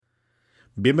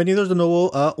Bienvenidos de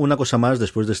nuevo a Una Cosa Más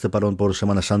después de este parón por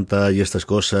Semana Santa y estas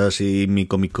cosas y mi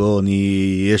Comic Con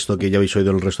y esto que ya habéis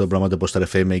oído en el resto de programas de Postar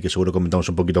FM y que seguro comentamos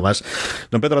un poquito más.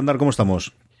 Don Pedro Andar, ¿cómo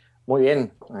estamos? Muy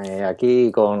bien, aquí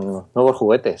con nuevos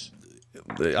juguetes.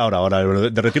 Ahora,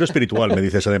 de retiro espiritual me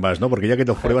dices además, ¿no? Porque ya que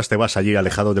te pruebas te vas allí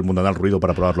alejado del mundanal ruido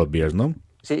para probar los pies, ¿no?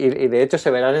 Sí, y de hecho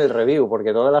se verá en el review,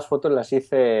 porque todas las fotos las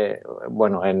hice,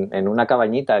 bueno, en una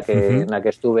cabañita en la que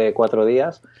estuve 4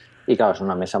 días. Y claro, es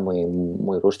una mesa muy,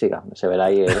 muy rústica. Se verá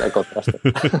ahí el contraste.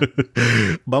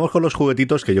 Vamos con los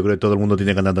juguetitos, que yo creo que todo el mundo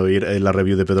tiene ganas de oír la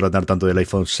review de Pedro Aznar, tanto del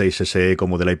iPhone 6 SE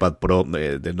como del iPad Pro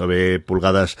de 9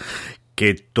 pulgadas,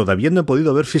 que todavía no he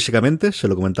podido ver físicamente. Se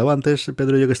lo comentaba antes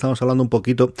Pedro y yo, que estábamos hablando un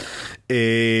poquito.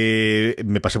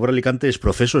 Me pasé por Alicante, es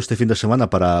profeso este fin de semana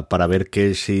para ver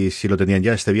que si lo tenían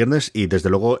ya este viernes, y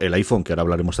desde luego el iPhone, que ahora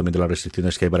hablaremos también de las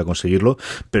restricciones que hay para conseguirlo,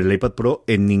 pero el iPad Pro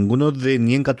en ninguno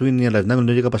ni en Catwin ni en la Snack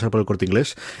no llega a pasar por el Corte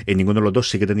Inglés. En ninguno de los dos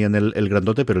sí que tenían el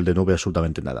grandote, pero el de no ve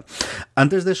absolutamente nada.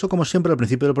 Antes de eso, como siempre, al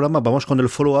principio del programa vamos con el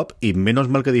follow-up, y menos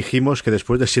mal que dijimos que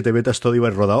después de 7 betas todo iba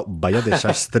rodado. Vaya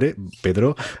desastre,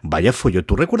 Pedro, vaya follón.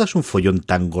 ¿Tú recuerdas un follón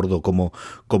tan gordo como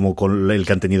con el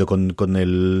que han tenido con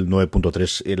el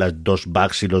 9.3, las dos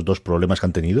bugs y los dos problemas que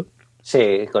han tenido?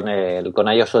 Sí, con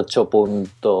iOS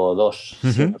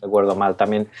 8.2, si no recuerdo mal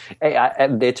también.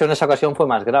 De hecho, en esa ocasión fue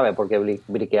más grave porque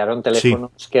briquearon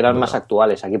teléfonos que eran más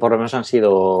actuales. Aquí por lo menos han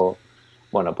sido,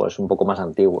 bueno, pues un poco más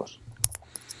antiguos.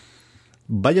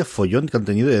 Vaya follón que han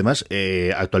tenido, y además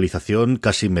actualización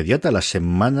casi inmediata, la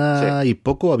semana y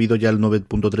poco ha habido ya el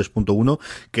 9.3.1,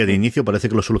 que de inicio parece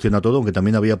que lo soluciona todo, aunque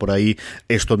también había por ahí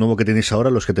esto nuevo que tenéis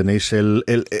ahora, los que tenéis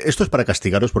esto es para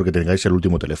castigaros porque tengáis el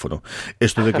último teléfono.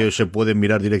 Esto de que se pueden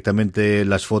mirar directamente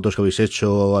las fotos que habéis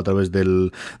hecho a través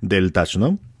del touch,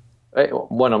 ¿no?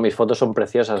 Bueno, mis fotos son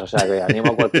preciosas, o sea que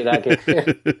animo a cualquiera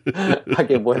a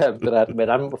que pueda entrar.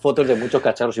 Verán fotos de muchos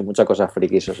cacharros y muchas cosas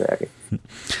frikis, o sea que...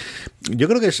 Yo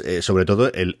creo que es sobre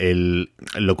todo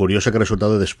lo curioso que ha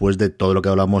resultado después de todo lo que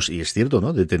hablamos, y es cierto,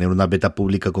 ¿no? De tener una beta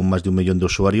pública con más de 1 millón de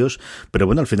usuarios, pero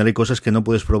bueno, al final hay cosas que no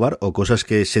puedes probar o cosas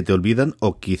que se te olvidan,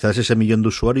 o quizás ese 1 millón de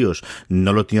usuarios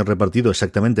no lo tienes repartido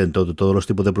exactamente en todos los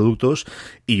tipos de productos,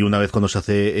 y una vez cuando se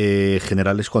hace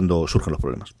general es cuando surgen los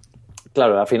problemas.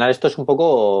 Claro, al final esto es un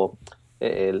poco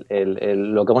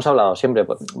lo que hemos hablado siempre.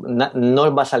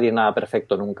 No va a salir nada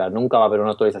perfecto nunca. Nunca va a haber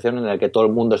una actualización en la que todo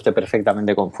el mundo esté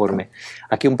perfectamente conforme.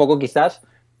 Aquí un poco quizás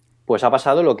pues ha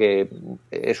pasado lo que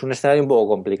es un escenario un poco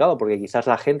complicado, porque quizás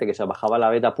la gente que se bajaba la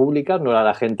beta pública no era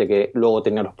la gente que luego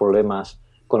tenía los problemas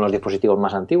con los dispositivos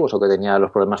más antiguos, o que tenía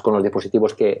los problemas con los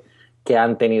dispositivos que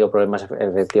han tenido problemas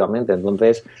efectivamente.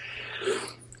 Entonces...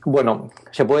 Bueno,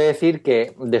 se puede decir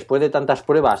que después de tantas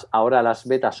pruebas ahora las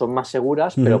betas son más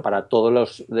seguras, pero para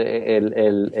todos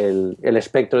el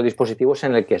espectro de dispositivos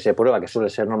en el que se prueba, que suele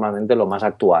ser normalmente lo más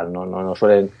actual, no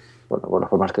suelen, bueno, con las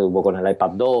formas que hubo con el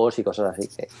iPad 2 y cosas así,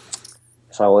 que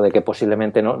es algo de que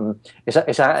posiblemente no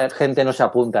esa gente no se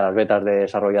apunta a las betas de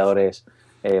desarrolladores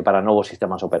para nuevos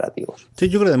sistemas operativos. Sí,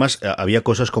 yo creo que además había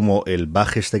cosas como el bug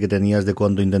este que tenías de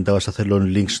cuando intentabas hacerlo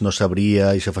en links no se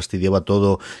abría y se fastidiaba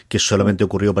todo, que solamente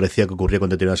parecía que ocurría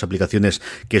con determinadas aplicaciones,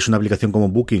 que es una aplicación como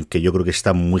Booking, que yo creo que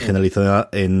está muy generalizada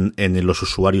en los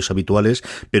usuarios habituales,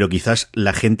 pero quizás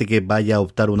la gente que vaya a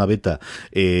optar una beta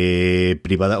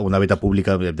privada, una beta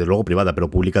pública, de luego privada,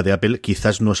 pero pública de Apple,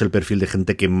 quizás no es el perfil de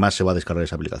gente que más se va a descargar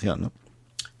esa aplicación, ¿no?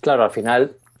 Claro, al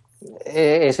final...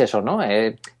 es eso, ¿no?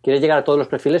 Quieres llegar a todos los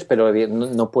perfiles, pero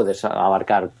no puedes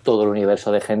abarcar todo el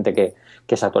universo de gente que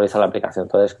se actualiza la aplicación.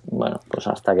 Entonces, bueno, pues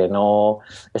hasta que no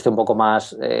esté un poco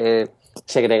más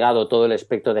segregado todo el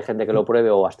espectro de gente que lo pruebe,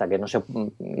 o hasta que no se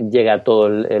llegue a todo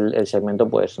el segmento,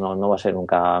 pues no va a ser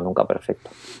nunca perfecto.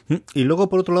 Y luego,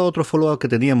 por otro lado, otro follow-up que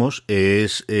teníamos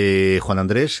es Juan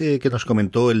Andrés, que nos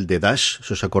comentó el de Dash.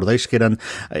 Si os acordáis que eran...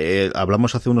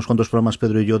 hablamos hace unos cuantos programas,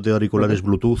 Pedro y yo, de auriculares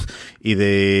Bluetooth y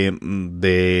de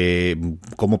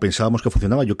cómo pensábamos que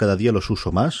funcionaba. Yo cada día los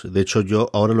uso más. De hecho, yo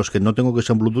ahora los que no tengo que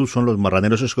sean Bluetooth son los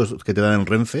marraneros esos que te dan en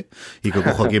Renfe y que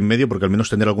cojo aquí en medio, porque al menos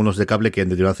tener algunos de cable, que en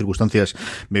determinadas circunstancias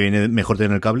me viene mejor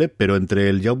tener el cable, pero entre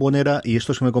el Jawbonera y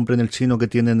estos que me compré en el chino, que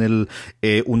tienen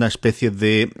una especie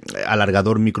de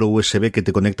alargador micro USB que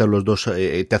te conecta los dos,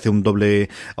 te hace un doble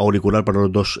auricular para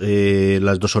los dos,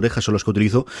 las dos orejas, son los que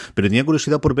utilizo, pero tenía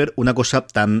curiosidad por ver una cosa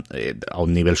tan a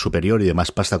un nivel superior y de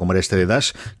más pasta como era este de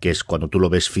Dash, que es cuando tú lo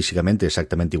ves físicamente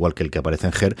exactamente igual que el que aparece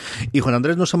en Her. Y Juan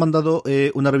Andrés nos ha mandado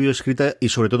una review escrita, y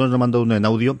sobre todo nos ha mandado una en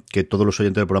audio, que todos los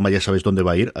oyentes del programa ya sabéis dónde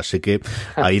va a ir, así que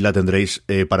ahí la tendréis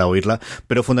para oírla.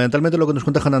 Pero fundamentalmente lo que nos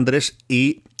cuenta Juan Andrés,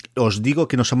 y os digo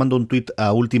que nos ha mandado un tuit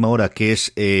a última hora que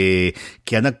es que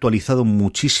han actualizado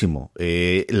muchísimo.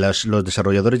 Los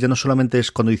desarrolladores ya no solamente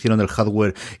es cuando hicieron el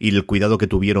hardware y el cuidado que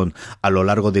tuvieron a lo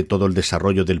largo de todo el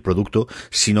desarrollo del producto,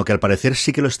 sino que al parecer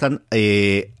sí que lo están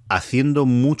haciendo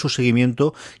mucho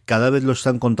seguimiento, cada vez lo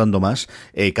están contando más,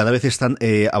 cada vez están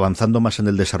avanzando más en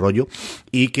el desarrollo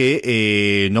y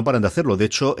que no paran de hacerlo. De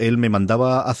hecho, él me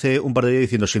mandaba hace un par de días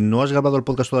diciendo, si no has grabado el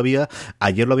podcast todavía,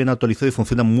 ayer lo habían actualizado y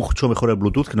funciona mucho mejor el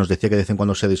Bluetooth, que nos decía que de vez en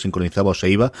cuando se desincronizaba o se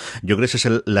iba. Yo creo que ese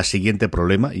es la siguiente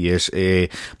problema, y es el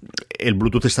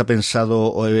Bluetooth está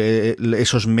pensado,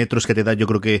 esos metros que te da, yo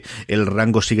creo que el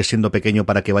rango sigue siendo pequeño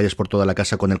para que vayas por toda la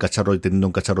casa con el cacharro y teniendo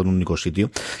un cacharro en un único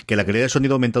sitio, que la calidad de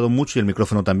sonido ha aumentado mucho y el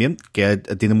micrófono también, que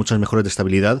tiene muchas mejoras de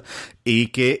estabilidad, y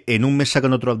que en un mes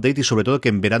sacan otro update, y sobre todo que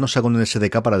en verano sacan un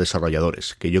SDK para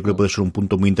desarrolladores, que yo creo que puede ser un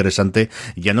punto muy interesante,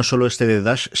 ya no solo este de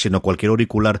Dash, sino cualquier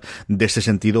auricular de este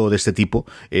sentido o de este tipo,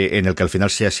 en el que al final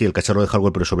sea así el cacharro de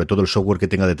hardware, pero sobre todo el software que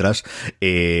tenga detrás,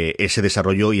 ese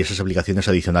desarrollo y esas aplicaciones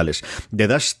adicionales. The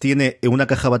Dash tiene una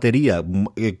caja batería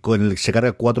con el que se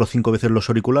carga 4 o 5 veces los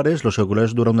auriculares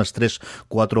duran unas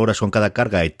 3-4 horas con cada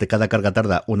carga, y cada carga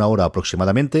tarda 1 hora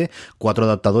aproximadamente, 4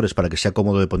 adaptadores para que sea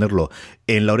cómodo de ponerlo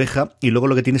en la oreja, y luego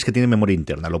lo que tiene es que tiene memoria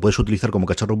interna, lo puedes utilizar como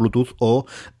cacharro Bluetooth, o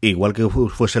igual que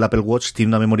fuese el Apple Watch, tiene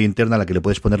una memoria interna a la que le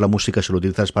puedes poner la música si lo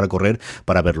utilizas para correr,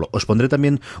 para verlo. Os pondré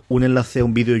también un enlace a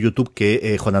un vídeo de YouTube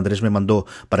que Juan Andrés me mandó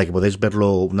para que podáis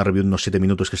verlo, una review de unos 7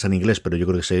 minutos que está en inglés, pero yo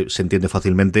creo que se entiende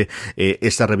fácilmente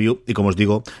esta review, y como os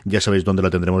digo, ya sabéis dónde la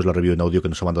tendremos, la review en audio que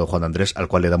nos ha mandado Juan Andrés, al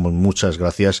cual le damos muchas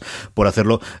gracias por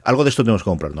hacerlo. Algo de esto tenemos que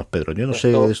comprarnos, Pedro, yo no sé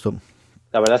de esto.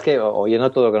 La verdad es que oyendo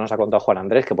todo lo que nos ha contado Juan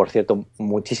Andrés, que por cierto,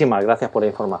 muchísimas gracias por la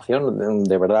información,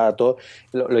 de verdad, todo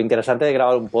lo interesante de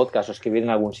grabar un podcast o escribir en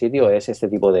algún sitio es este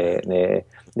tipo de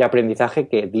aprendizaje,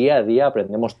 que día a día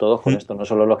aprendemos todos con esto, no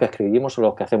solo los que escribimos o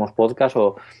los que hacemos podcast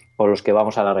o los que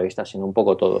vamos a la revista, sino un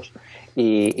poco todos.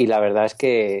 Y la verdad es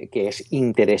que es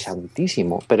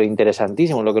interesantísimo, pero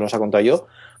interesantísimo lo que nos ha contado. Yo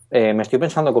me estoy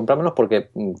pensando comprármelos porque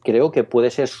creo que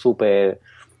puede ser súper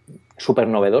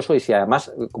novedoso, y si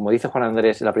además, como dice Juan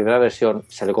Andrés, la primera versión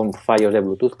sale con fallos de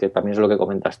Bluetooth, que también es lo que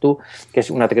comentas tú, que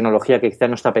es una tecnología que quizá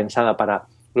no está pensada para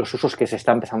los usos que se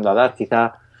está empezando a dar,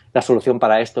 quizá la solución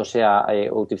para esto sea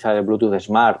utilizar el Bluetooth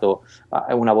Smart o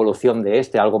una evolución de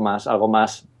algo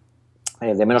más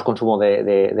de menos consumo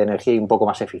de energía y un poco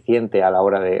más eficiente a la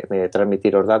hora de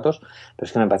transmitir los datos, pero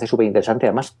es que me parece súper interesante.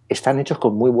 Además, están hechos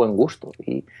con muy buen gusto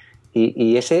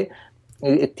y ese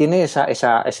tiene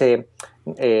ese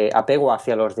apego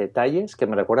hacia los detalles que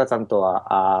me recuerda tanto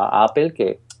a Apple,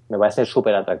 que me parece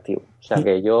súper atractivo. O sea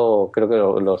que yo creo que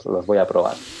los voy a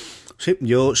probar. Sí,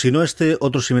 yo, si no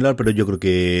otro similar, pero yo creo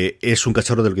que es un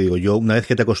cacharro del que digo yo, una vez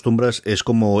que te acostumbras, es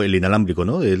como el inalámbrico,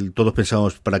 ¿no? Todos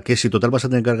pensamos, ¿para qué? Si total vas a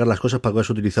tener que cargar las cosas, ¿para qué vas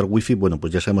a utilizar wifi? Bueno,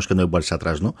 pues ya sabemos que no hay marcha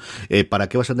atrás, ¿no? ¿Para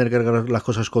qué vas a tener que cargar las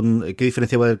cosas qué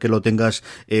diferencia va a haber que lo tengas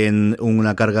en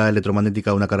una carga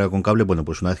electromagnética o una carga con cable? Bueno,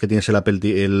 pues una vez que tienes el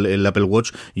Apple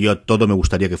Watch, yo todo me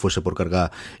gustaría que fuese por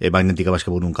carga magnética más que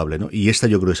por un cable, ¿no? Y esta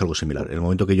yo creo que es algo similar. En el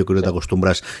momento que yo creo que te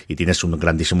acostumbras y tienes un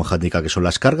grandísimo handicap que son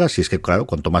las cargas, y es que, claro,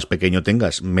 cuanto más pequeño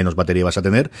tengas, menos batería vas a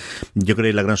tener. Yo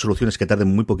creo que la gran solución es que tarde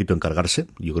muy poquito en cargarse.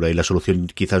 Yo creo que ahí la solución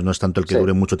quizás no es tanto el que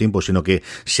dure mucho tiempo, sino que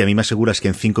si a mí me aseguras que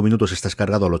en 5 minutos estás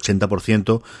cargado al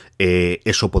 80%,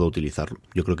 eso puedo utilizarlo.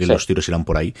 Yo creo que los tiros irán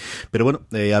por ahí. Pero bueno,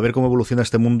 a ver cómo evoluciona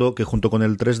este mundo, que junto con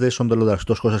el 3D son de las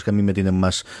dos cosas que a mí me tienen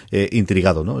más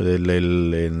intrigado, ¿no?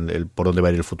 El por dónde va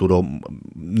a ir el futuro,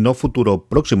 no futuro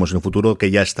próximo, sino futuro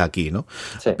que ya está aquí, ¿no?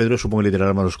 A Pedro supongo que le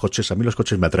tirará más los coches. A mí los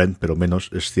coches me atraen, pero menos,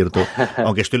 es cierto.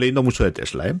 Aunque estoy leyendo mucho de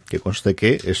Tesla, que conste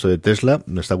que esto de Tesla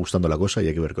me está gustando la cosa y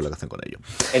hay que ver qué es lo que hacen con ello.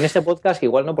 En este podcast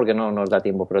igual no, porque no nos da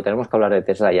tiempo, pero tenemos que hablar de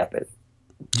Tesla y Apple.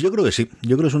 Yo creo que sí.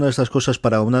 Yo creo que es una de estas cosas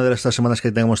para una de estas semanas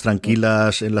que tengamos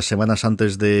tranquilas, en las semanas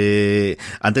antes de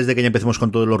que ya empecemos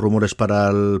con todos los rumores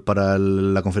para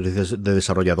la conferencia de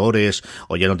desarrolladores,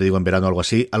 o ya no te digo en verano o algo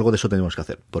así. Algo de eso tenemos que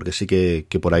hacer, porque sí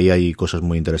que por ahí hay cosas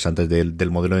muy interesantes del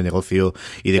modelo de negocio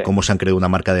y de cómo se han creado una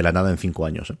marca de la nada en 5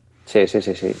 años. Sí.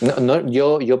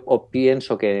 Yo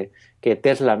pienso que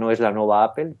Tesla no es la nueva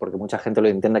Apple, porque mucha gente lo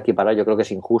intenta equiparar. Yo creo que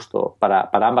es injusto para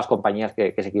ambas compañías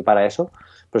que se equipara eso,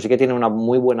 pero sí que tienen una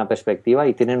muy buena perspectiva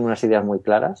y tienen unas ideas muy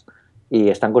claras, y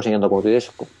están consiguiendo, como tú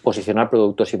dices, posicionar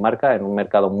productos y marca en un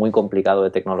mercado muy complicado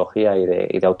de tecnología y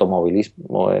de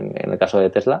automovilismo en el caso de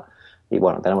Tesla. Y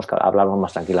bueno, tenemos que hablarlo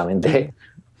más tranquilamente.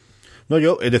 No,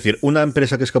 yo, es decir, una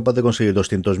empresa que es capaz de conseguir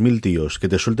 200.000 tíos que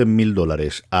te suelten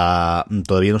 $1.000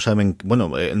 todavía no saben,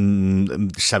 bueno,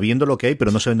 sabiendo lo que hay, pero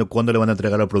no sabiendo cuándo le van a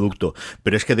entregar el producto,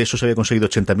 pero es que de eso se había conseguido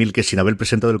 80.000 que sin haber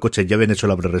presentado el coche ya habían hecho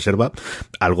la pre-reserva,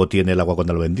 algo tiene el agua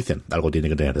cuando lo bendicen, algo tiene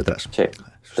que tener detrás. Sí,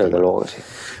 desde luego que sí.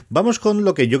 Vamos con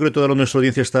lo que yo creo que toda nuestra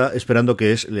audiencia está esperando,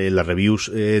 que es las reviews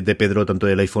de Pedro, tanto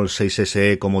del iPhone 6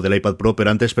 SE como del iPad Pro,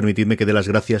 pero antes permitidme que dé las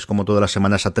gracias, como todas las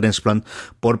semanas, a Transplant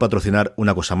por patrocinar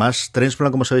una cosa más.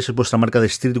 Transplant, como sabéis, es vuestra marca de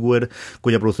streetwear,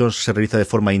 cuya producción se realiza de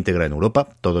forma íntegra en Europa,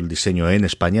 todo el diseño en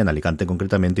España, en Alicante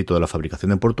concretamente, y toda la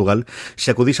fabricación en Portugal.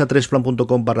 Si acudís a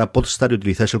transplant.com/podstar y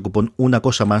utilizáis el cupón una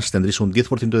cosa más, tendréis un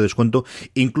 10% de descuento,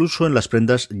 incluso en las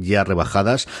prendas ya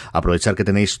rebajadas. Aprovechar que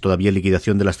tenéis todavía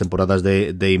liquidación de las temporadas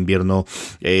de invierno,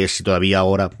 si todavía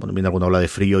ahora, bueno, viene alguna ola de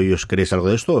frío y os queréis algo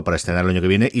de esto, para estrenar el año que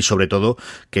viene, y sobre todo,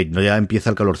 que no ya empieza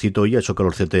el calorcito, y ha hecho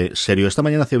calorcete serio. Esta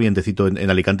mañana hacía vientecito en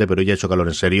Alicante, pero ya ha hecho calor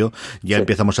en serio. Ya Sí.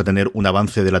 empezamos a tener un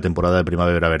avance de la temporada de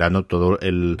primavera-verano. Todo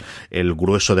el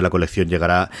grueso de la colección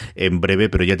llegará en breve,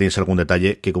 pero ya tenéis algún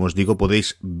detalle que, como os digo,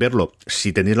 podéis verlo.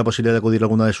 Si tenéis la posibilidad de acudir a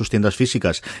alguna de sus tiendas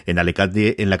físicas, en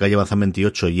Alicante, en la calle Bazán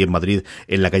 28, y en Madrid,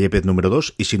 en la calle Pez número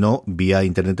 2, y si no, vía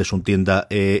internet es una tienda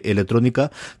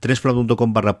electrónica,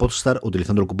 transplant.com/podstar,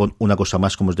 utilizando el cupón una cosa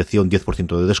más, como os decía, un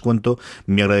 10% de descuento.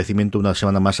 Mi agradecimiento una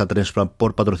semana más a Transplant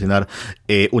por patrocinar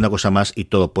una cosa más y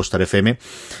todo Podstar FM.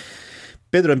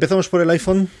 Pedro, ¿empezamos por el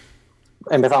iPhone?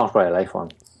 Empezamos por el iPhone.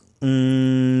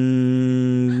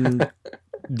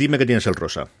 Dime que tienes el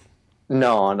rosa.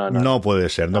 No. No puede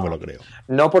ser, no me lo creo.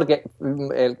 No, porque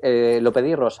lo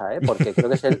pedí rosa, porque creo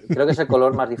que es el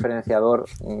color más diferenciador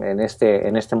en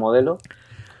este modelo.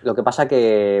 Lo que pasa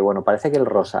que, bueno, parece que el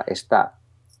rosa está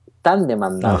tan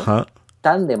demandado, Ajá.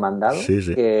 Sí.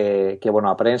 que bueno,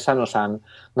 a prensa nos han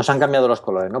cambiado los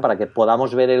colores, ¿no? Para que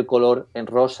podamos ver el color en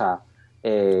rosa,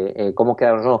 cómo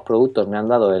quedan los productos. Me han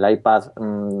dado el iPad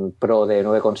Pro de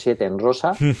 9,7 en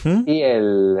rosa, y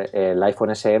el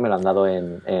iPhone SE me lo han dado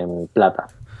en plata.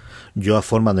 Yo, a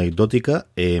forma anecdótica,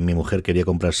 mi mujer quería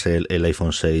comprarse el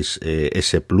iPhone 6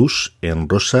 S Plus en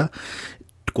rosa.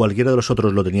 Cualquiera de los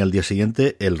otros lo tenía al día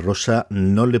siguiente. El rosa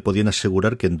no le podían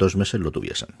asegurar que en 2 meses lo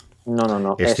tuviesen.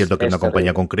 No. Es cierto que es una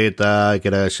compañía terrible. concreta, que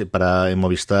era para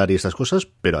Movistar y estas cosas,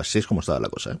 pero así es como estaba la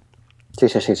cosa, ¿eh? Sí.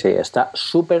 Está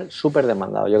súper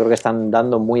demandado. Yo creo que están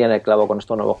dando muy en el clavo con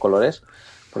estos nuevos colores,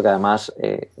 porque además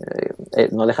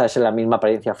no deja de ser la misma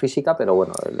apariencia física, pero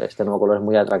bueno, este nuevo color es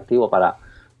muy atractivo para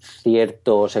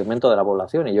cierto segmento de la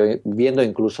población. Y yo, viendo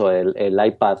incluso el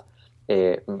iPad,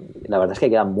 la verdad es que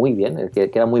queda muy bien,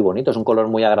 queda muy bonito. Es un color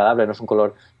muy agradable, no es un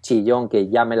color chillón que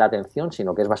llame la atención,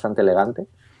 sino que es bastante elegante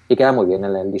y queda muy bien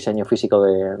en el diseño físico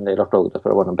de los productos.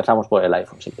 Pero bueno, empezamos por el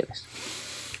iPhone, si quieres.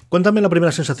 Cuéntame la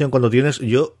primera sensación cuando tienes.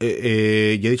 Yo ya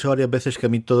he dicho varias veces que a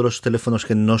mí todos los teléfonos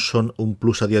que no son un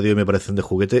plus a día de hoy me parecen de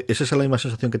juguete. ¿Es esa la misma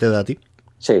sensación que te da a ti?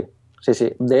 Sí.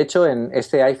 De hecho, en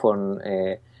este iPhone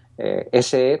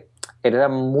SE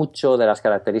heredan mucho de las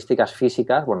características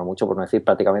físicas, bueno, mucho por no decir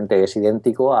prácticamente es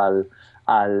idéntico al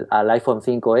iPhone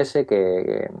 5S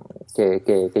que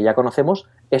ya conocemos,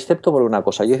 excepto por una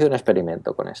cosa. Yo hice un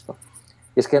experimento con esto.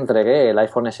 Y es que entregué el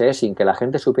iPhone SE sin que la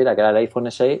gente supiera que era el iPhone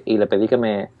SE, y le pedí que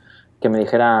me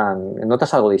dijeran,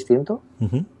 ¿notas algo distinto?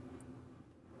 Uh-huh.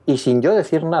 Y sin yo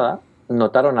decir nada,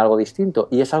 notaron algo distinto.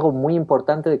 Y es algo muy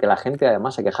importante, de que la gente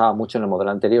además se quejaba mucho en el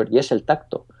modelo anterior, y es el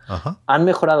tacto. Ajá. Han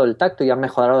mejorado el tacto y han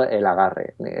mejorado el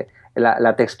agarre.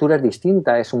 La textura es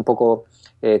distinta, es un poco...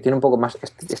 tiene un poco más,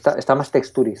 está más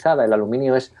texturizada. El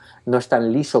aluminio no es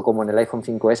tan liso como en el iPhone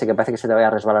 5S, que parece que se te vaya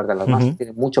a resbalar de las manos.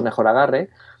 Tiene mucho mejor agarre,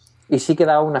 y sí que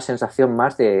da una sensación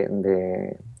más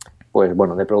de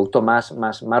producto más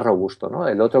robusto, ¿no?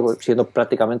 El otro, siendo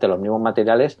prácticamente los mismos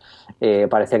materiales,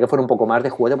 parecía que fuera un poco más de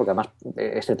juguete, porque además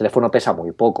este teléfono pesa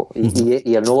muy poco,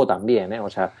 y el nuevo también, ¿eh? O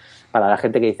sea, para la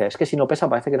gente que dice, es que si no pesa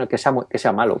parece que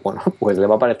sea malo. Bueno, pues le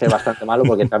va a parecer bastante malo,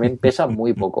 porque también pesa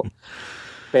muy poco.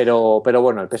 Pero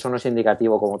bueno, el peso no es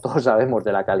indicativo, como todos sabemos,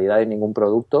 de la calidad de ningún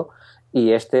producto,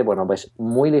 y bueno, pues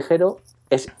muy ligero.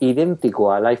 Es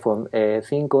idéntico al iPhone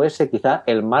 5S, quizá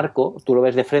el marco, tú lo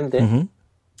ves de frente,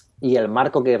 y el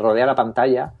marco que rodea la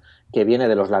pantalla, que viene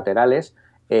de los laterales,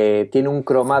 tiene un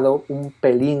cromado un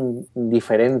pelín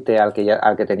diferente al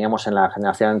que teníamos en la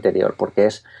generación anterior, porque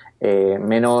es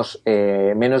menos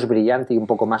brillante y un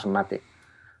poco más mate.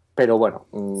 Pero bueno,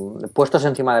 puestos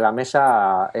encima de la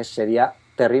mesa, sería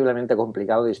terriblemente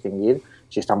complicado distinguir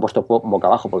si están puestos boca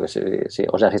abajo, porque si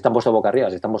están puestos boca arriba,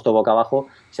 si están puestos boca abajo,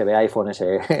 se ve iPhone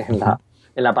SE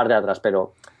en la parte de atrás,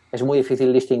 pero es muy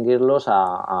difícil distinguirlos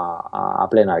a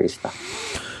plena vista.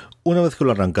 Una vez que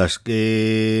lo arrancas,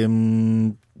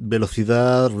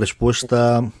 velocidad,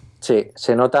 respuesta... Sí,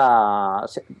 se nota,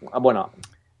 bueno,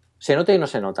 se nota y no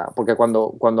se nota, porque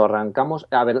cuando arrancamos,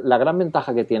 a ver, la gran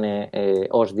ventaja que tiene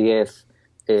OS 10,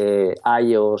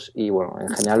 iOS y, bueno, en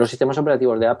general los sistemas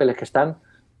operativos de Apple es que están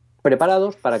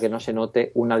preparados para que no se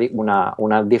note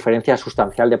una diferencia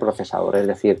sustancial de procesador. Es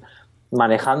decir,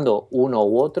 manejando uno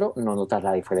u otro no notas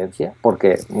la diferencia,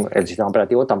 porque el sistema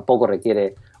operativo tampoco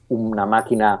requiere una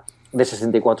máquina de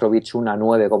 64 bits, una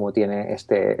 9 como tiene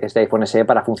este iPhone SE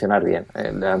para funcionar bien.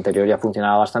 El anterior ya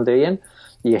funcionaba bastante bien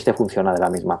y este funciona de la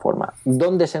misma forma.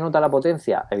 ¿Dónde se nota la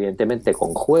potencia? Evidentemente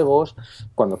con juegos,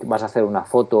 cuando vas a hacer una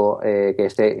foto que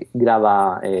este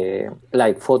graba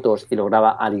live fotos y lo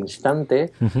graba al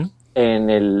instante,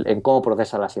 en cómo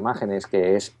procesa las imágenes,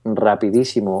 que es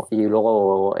rapidísimo, y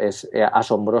luego es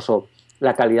asombroso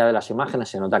la calidad de las imágenes.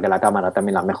 Se nota que la cámara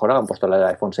también la han mejorado, han puesto la del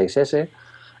iPhone 6S.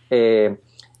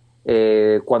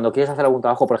 Cuando quieres hacer algún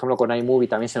trabajo, por ejemplo con iMovie,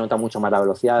 también se nota mucho más la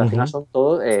velocidad. Al final son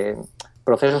todo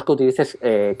procesos que utilices,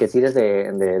 que tires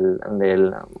del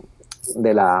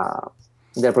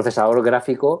procesador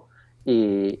gráfico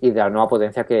y de la nueva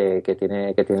potencia que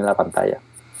tiene la pantalla.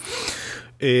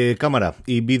 Cámara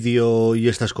y vídeo y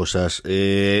estas cosas,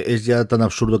 es ya tan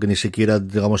absurdo que ni siquiera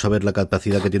llegamos a ver la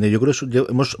capacidad que tiene. Yo creo que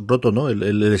hemos roto, ¿no?,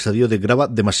 el estadio de graba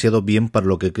demasiado bien para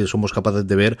lo que somos capaces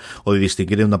de ver o de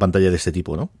distinguir en una pantalla de este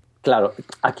tipo, ¿no? Claro,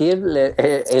 aquí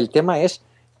el tema es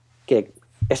que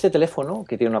este teléfono,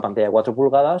 que tiene una pantalla de 4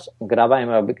 pulgadas, graba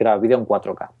vídeo en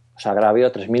 4K. O sea, graba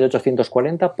vídeo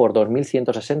 3840 por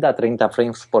 2160 a 30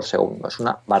 frames por segundo. Es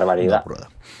una barbaridad.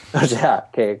 O sea,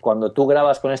 que cuando tú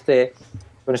grabas con este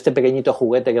pequeñito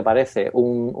juguete que parece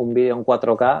un vídeo en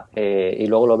 4K y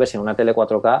luego lo ves en una tele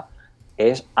 4K,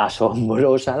 es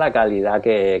asombrosa la calidad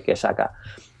que saca.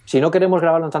 Si no queremos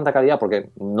grabarlo en tanta calidad, porque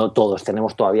no todos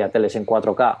tenemos todavía teles en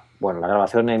 4K, bueno, la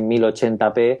grabación en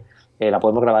 1080p la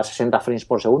podemos grabar a 60 frames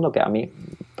por segundo, que a mí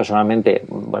personalmente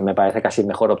me parece casi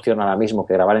mejor opción ahora mismo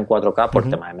que grabar en 4K por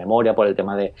el tema de memoria, por el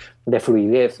tema de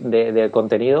fluidez del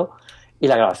contenido. Y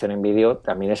la grabación en vídeo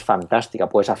también es fantástica.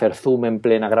 Puedes hacer zoom en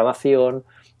plena grabación.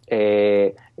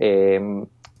 La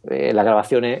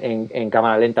grabación en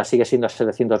cámara lenta sigue siendo a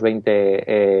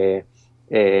 720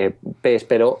 p,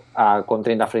 pero con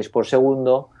 30 frames por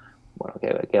segundo. Bueno,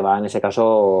 que va en ese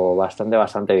caso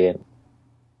bastante bien.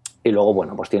 Y luego,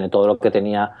 bueno, pues tiene todo lo que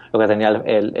tenía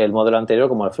el modelo anterior,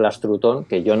 como el Flash True Tone,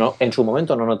 que yo en su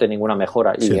momento no noté ninguna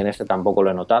mejora, y en este tampoco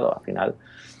lo he notado. Al final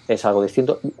es algo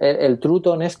distinto. El True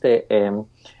Tone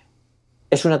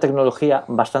es una tecnología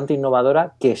bastante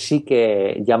innovadora que sí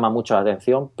que llama mucho la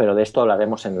atención, pero de esto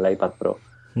hablaremos en el iPad Pro,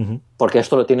 porque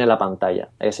esto lo tiene en la pantalla.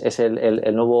 Es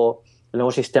el nuevo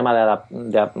sistema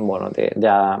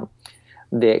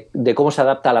de cómo se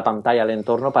adapta la pantalla al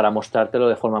entorno para mostrártelo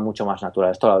de forma mucho más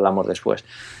natural. Esto lo hablamos después.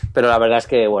 Pero la verdad es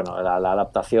que, bueno, la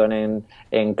adaptación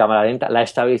en cámara lenta, la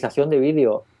estabilización de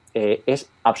vídeo es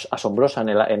asombrosa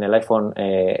en el iPhone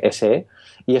SE,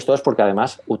 y esto es porque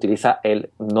además utiliza el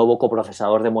nuevo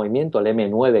coprocesador de movimiento, el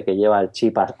M9, que lleva el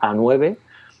chip A9,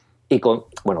 y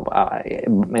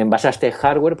en base a este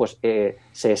hardware pues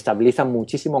se estabiliza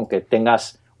muchísimo. Aunque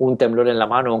tengas un temblor en la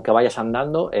mano, aunque vayas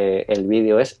andando, el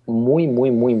vídeo es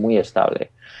muy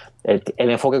estable. El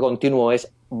enfoque continuo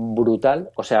es brutal.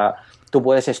 O sea, tú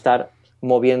puedes estar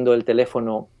moviendo el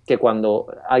teléfono, que cuando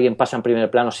alguien pasa en primer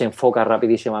plano se enfoca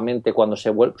rapidísimamente, cuando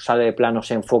sale de plano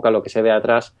se enfoca lo que se ve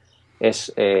atrás.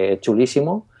 Es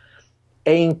chulísimo.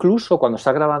 E incluso cuando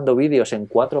estás grabando vídeos en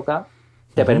 4K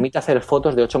te permite hacer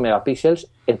fotos de 8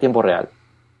 megapíxeles en tiempo real.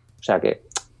 O sea que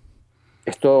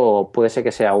esto puede ser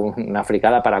que sea una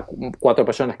fricada para 4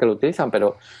 personas que lo utilizan,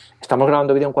 pero estamos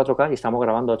grabando vídeo en 4K y estamos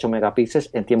grabando 8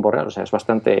 megapíxeles en tiempo real. O sea, es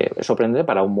bastante sorprendente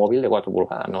para un móvil de 4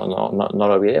 pulgadas, no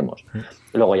lo olvidemos.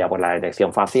 Luego ya pues la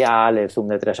detección facial, el zoom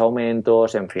de 3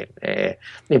 aumentos, en fin,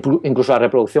 incluso la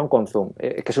reproducción con zoom,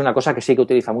 que es una cosa que sí que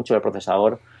utiliza mucho el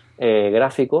procesador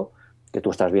gráfico, que tú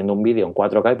estás viendo un vídeo en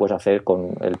 4K y puedes hacer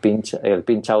con el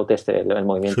pinch out, el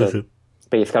movimiento. Sí.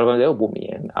 Pellizcar con el dedo, boom, y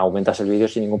aumentas el vídeo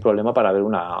sin ningún problema para ver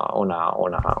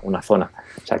una zona.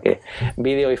 O sea que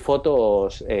vídeo y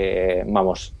fotos,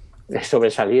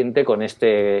 sobresaliente con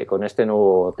este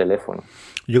nuevo teléfono.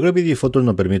 Yo creo que vídeo y fotos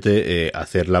nos permite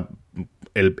hacer la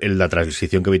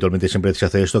transición que habitualmente siempre se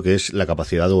hace esto, que es la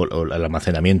capacidad o el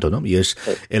almacenamiento, ¿no? Y es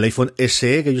el iPhone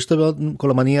SE, que yo estaba con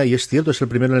la manía, y es cierto, es el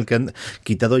primero en el que han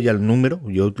quitado ya el número.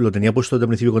 Yo lo tenía puesto desde el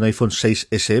principio con iPhone 6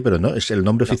 SE, pero no, el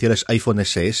nombre oficial es iPhone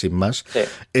SE, sin más. Sí.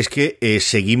 Es que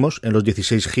seguimos en los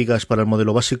 16 gigas para el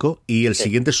modelo básico, y el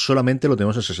siguiente solamente lo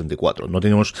tenemos en 64. No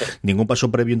tenemos ningún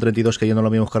paso previo en 32, que ya no lo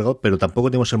habíamos cargado, pero tampoco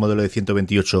tenemos el modelo de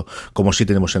 128 como sí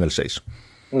tenemos en el 6.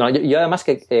 No, yo además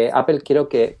que Apple creo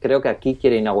que aquí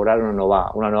quiere inaugurar una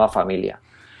nueva familia.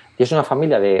 y es una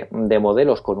familia de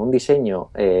modelos con un diseño,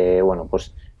 bueno,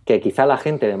 pues que quizá la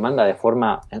gente demanda de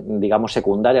forma, digamos,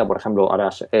 secundaria. Por ejemplo,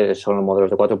 ahora son los modelos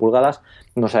de 4 pulgadas,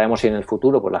 no sabemos si en el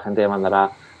futuro pues la gente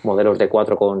demandará modelos de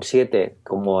 4,7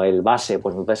 como el base.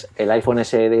 Pues entonces el iPhone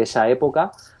SE de esa época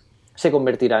se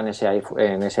convertirá en ese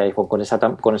iPhone con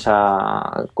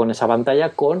esa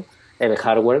pantalla, con el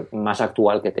hardware más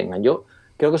actual que tengan. Yo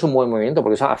creo que es un buen movimiento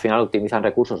porque eso, al final optimizan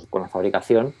recursos con la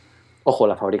fabricación,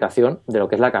 la fabricación de lo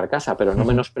que es la carcasa, pero no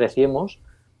menospreciemos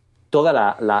toda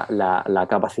la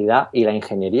capacidad y la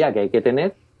ingeniería que hay que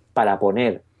tener para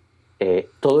poner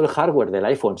todo el hardware del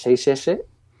iPhone 6S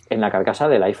en la carcasa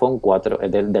del iPhone 4,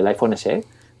 del iPhone SE.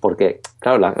 Porque,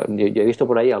 claro, yo he visto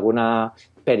por ahí alguna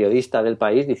periodista del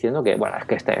país diciendo que, bueno, es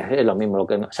que este es lo mismo,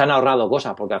 se han ahorrado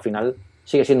cosas, porque al final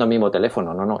sigue siendo el mismo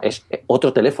teléfono. No, es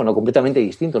otro teléfono completamente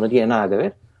distinto, no tiene nada que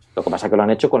ver. Lo que pasa es que lo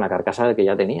han hecho con la carcasa que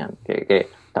ya tenían, que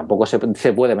tampoco se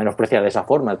puede menospreciar de esa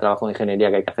forma el trabajo de ingeniería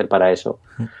que hay que hacer para eso.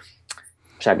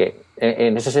 O sea que,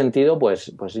 en ese sentido,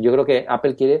 pues yo creo que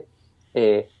Apple quiere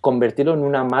convertirlo en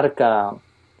una marca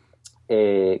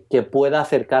que pueda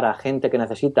acercar a gente que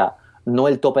necesita, no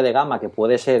el tope de gama, que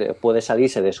puede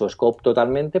salirse de su scope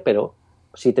totalmente, pero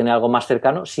sí tener algo más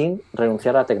cercano sin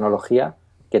renunciar a la tecnología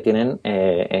que tienen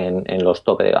en los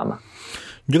tope de gama.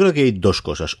 Yo creo que hay dos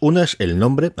cosas. Una es el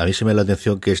nombre. A mí se me da la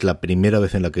atención que es la primera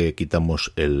vez en la que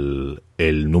quitamos el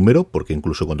número, porque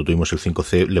incluso cuando tuvimos el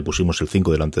 5C le pusimos el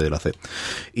 5 delante de la C.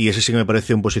 Y ese sí que me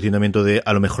parece un posicionamiento de,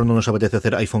 a lo mejor no nos apetece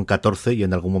hacer iPhone 14 y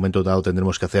en algún momento dado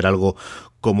tendremos que hacer algo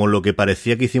como lo que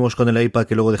parecía que hicimos con el iPad,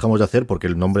 que luego dejamos de hacer, porque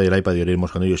el nombre del iPad y ahora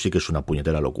iremos con ello sí que es una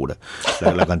puñetera locura.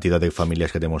 La cantidad de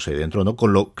familias que tenemos ahí dentro, ¿no?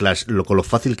 Con lo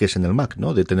fácil que es en el Mac,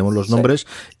 ¿no? Tenemos los nombres.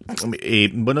 Y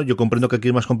bueno, yo comprendo que aquí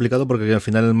es más complicado porque al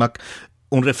final el Mac,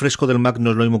 un refresco del Mac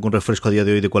no es lo mismo que un refresco a día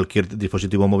de hoy de cualquier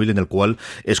dispositivo móvil, en el cual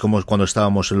es como cuando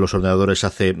estábamos en los ordenadores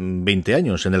hace 20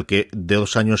 años, en el que de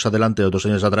 2 años adelante o 2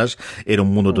 años atrás era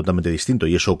un mundo totalmente distinto,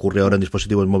 y eso ocurre ahora en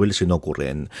dispositivos móviles y no ocurre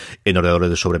en ordenadores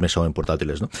de sobremesa o en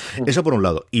portátiles, ¿no? Eso por un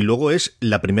lado. Y luego es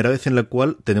la primera vez en la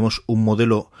cual tenemos un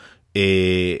modelo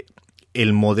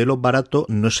el modelo barato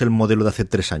no es el modelo de hace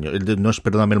 3 años, no es,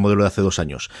 perdóname, el modelo de hace 2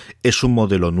 años. Es un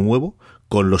modelo nuevo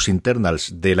con los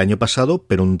internals del año pasado,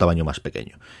 pero en un tamaño más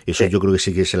pequeño. Eso yo creo que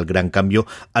sí que es el gran cambio,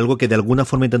 algo que de alguna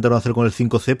forma intentaron hacer con el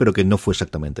 5C, pero que no fue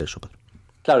exactamente eso.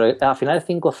 Claro, al final el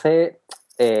 5C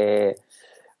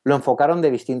lo enfocaron de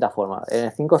distinta forma. En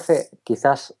el 5C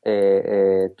quizás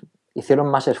hicieron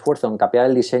más esfuerzo en capear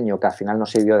el diseño, que al final no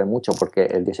sirvió de mucho, porque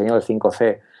el diseño del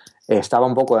 5C estaba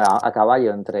un poco a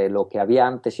caballo entre lo que había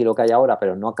antes y lo que hay ahora,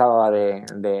 pero no acababa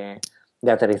de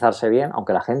aterrizarse bien,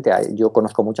 aunque yo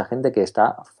conozco mucha gente que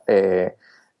está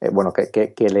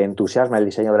que le entusiasma el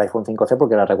diseño del iPhone 5C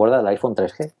porque le recuerda al iPhone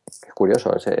 3G, que es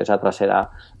curioso, esa trasera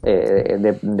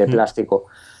de plástico.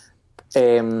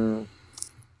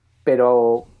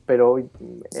 Pero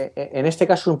en este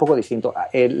caso es un poco distinto.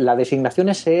 La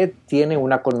designación SE tiene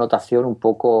una connotación un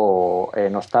poco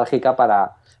nostálgica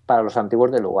para los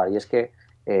antiguos del lugar, y es que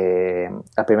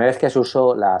la primera vez que se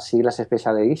usó las siglas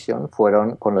Special Edition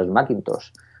fueron con los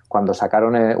Macintosh, cuando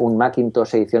sacaron un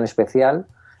Macintosh edición especial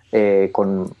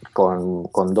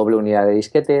con doble unidad de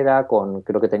disquetera,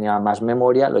 creo que tenía más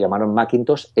memoria, lo llamaron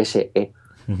Macintosh SE.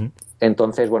 Uh-huh.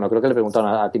 Entonces, bueno, creo que le preguntaron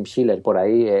a Tim Schiller por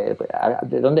ahí,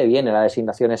 ¿de dónde viene la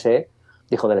designación SE?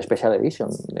 Dijo, del Special Edition.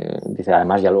 Dice,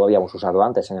 además ya lo habíamos usado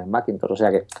antes en el Macintosh, o sea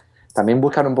que también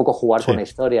buscan un poco jugar con la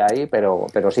historia ahí, pero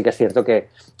sí que es cierto que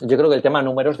yo creo que el tema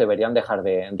números deberían dejar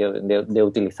de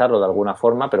utilizarlo de alguna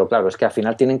forma, pero claro, es que al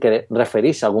final tienen que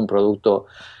referirse a algún producto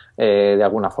de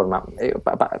alguna forma.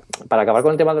 Para acabar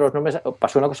con el tema de los nombres,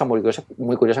 pasó una cosa muy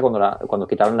curiosa cuando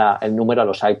quitaron el número a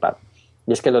los iPad.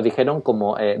 Y es que lo dijeron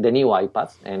como The New iPad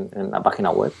en la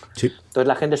página web. Sí. Entonces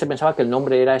la gente se pensaba que el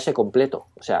nombre era ese completo.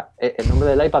 O sea, el nombre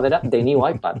del iPad era The New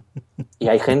iPad. Y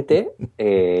hay gente,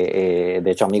 de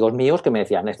hecho amigos míos, que me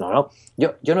decían, no,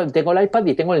 yo no tengo el iPad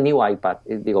y tengo el New iPad.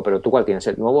 Y digo, ¿pero tú cuál tienes?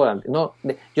 ¿El nuevo? No,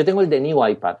 yo tengo el The New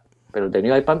iPad. Pero el The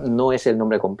New iPad no es el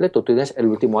nombre completo. Tú tienes el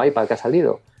último iPad que ha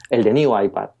salido, el The New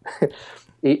iPad.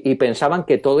 Y pensaban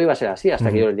que todo iba a ser así,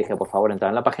 hasta que yo les dije, por favor, entrar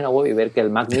en la página web y ver que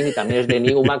el Mac Mini también es de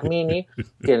New Mac Mini,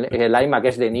 que el iMac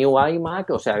es de New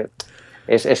iMac, o sea,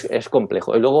 es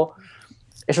complejo. Y luego,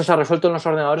 eso se ha resuelto en los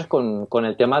ordenadores con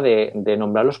el tema de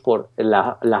nombrarlos por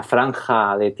la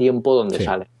franja de tiempo donde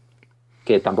sale,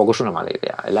 que tampoco es una mala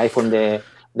idea. El iPhone de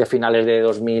finales de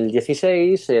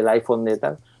 2016, el iPhone de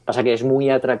tal. Pasa que es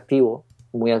muy atractivo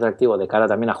de cara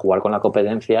también a jugar con la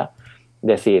competencia,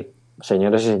 decir,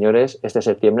 señores y señores, este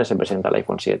septiembre se presenta el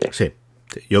iPhone 7. Sí.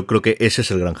 Sí, yo creo que ese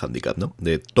es el gran hándicap, ¿no?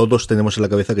 De todos tenemos en la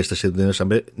cabeza que este 7 de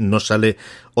diciembre no sale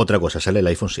otra cosa, sale el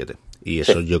iPhone 7. Y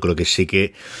eso yo creo que sí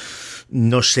que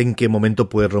no sé en qué momento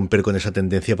puede romper con esa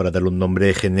tendencia para darle un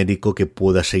nombre genérico que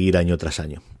pueda seguir año tras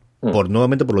año.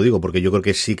 Nuevamente lo digo, porque yo creo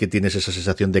que sí que tienes esa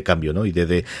sensación de cambio, ¿no? Y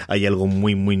de hay algo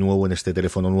muy, muy nuevo en este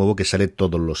teléfono nuevo que sale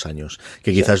todos los años.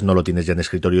 Que quizás no lo tienes ya en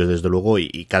escritorios, desde luego,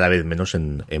 y cada vez menos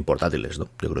en portátiles, ¿no?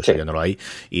 Yo creo que eso ya no lo hay.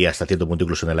 Y hasta cierto punto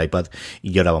incluso en el iPad.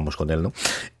 Y ahora vamos con él, ¿no?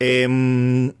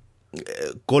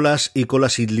 Colas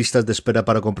y listas de espera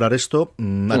para comprar esto.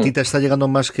 ¿A ti te está llegando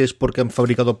más que es porque han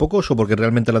fabricado pocos o porque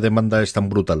realmente la demanda es tan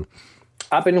brutal?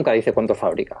 Apple nunca dice cuánto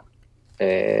fabrica.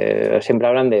 Siempre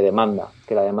hablan de demanda,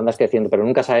 que la demanda es creciente, pero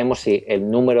nunca sabemos si el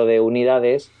número de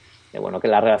unidades, que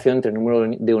la relación entre el número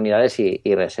de unidades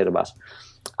y reservas.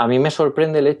 A mí me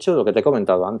sorprende el hecho, lo que te he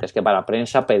comentado antes, que para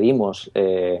prensa pedimos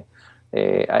el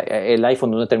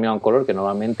iPhone de un determinado color, que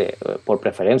normalmente por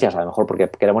preferencias, a lo mejor porque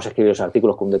queremos escribir los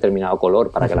artículos con un determinado color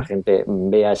para que la gente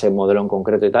vea ese modelo en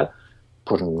concreto y tal,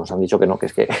 pues nos han dicho que no, que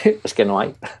es que no hay.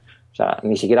 O sea,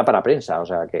 ni siquiera para prensa, o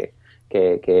sea que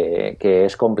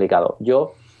es complicado.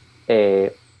 Yo,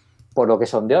 por lo que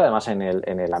sondeo, además en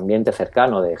el ambiente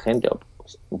cercano de gente,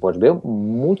 pues veo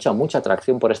mucha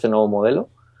atracción por este nuevo modelo,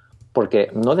 porque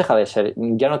no deja de ser,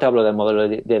 ya no te hablo del modelo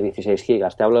de 16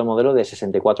 gigas, te hablo del modelo de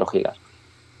 64 gigas.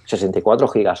 64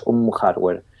 gigas, un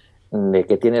hardware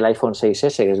que tiene el iPhone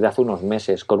 6S, que es de hace unos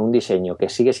meses, con un diseño que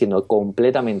sigue siendo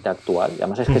completamente actual, y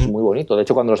además es que es muy bonito. De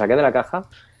hecho, cuando lo saqué de la caja,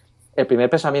 el primer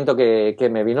pensamiento que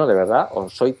me vino, de verdad,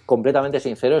 os soy completamente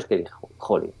sincero, es que dije,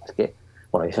 joder,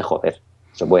 dije joder,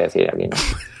 se puede decir aquí, ¿no?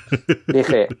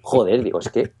 Dije, joder, digo, es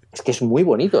que es muy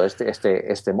bonito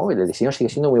este móvil, el diseño sigue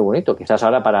siendo muy bonito. Quizás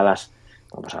ahora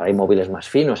pues ahora hay móviles más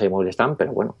finos, hay móviles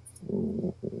pero bueno,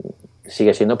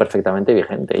 sigue siendo perfectamente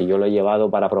vigente. Y yo lo he llevado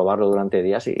para probarlo durante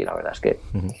días y la verdad es que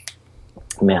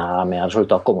me ha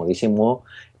resultado comodísimo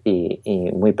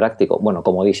y muy práctico. Bueno,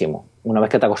 comodísimo. Una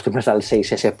vez que te acostumbras al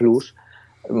 6S Plus,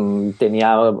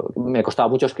 me costaba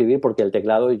mucho escribir porque el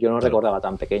teclado yo no recordaba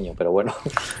tan pequeño, pero bueno.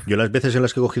 Yo las veces en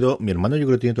las que he cogido, mi hermano yo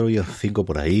creo que tiene todavía 5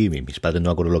 por ahí, mis padres no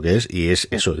me acuerdo lo que es, y es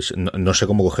eso, no sé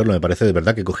cómo cogerlo, me parece de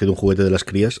verdad que he cogido un juguete de las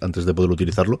crías antes de poder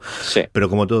utilizarlo, pero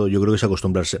como todo, yo creo que es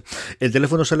acostumbrarse. El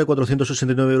teléfono sale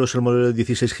 469 euros el modelo de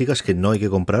 16 gigas, que no hay que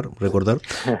comprar, recordar,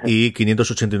 y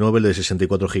 589 el de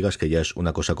 64 gigas, que ya es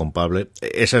una cosa comprable.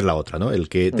 Esa es la otra, ¿no? El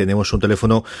que tenemos un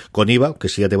teléfono con IVA, que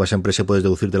si ya te vas a empresa puedes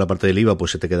deducirte la parte del IVA,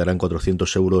 pues se te quedará en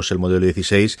 400 euros el modelo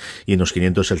 16 y en unos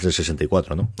 500 el de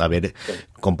 64, ¿no? A ver,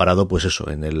 comparado, pues eso,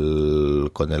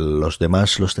 los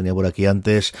demás los tenía por aquí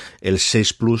antes, el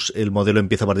 6 Plus, el modelo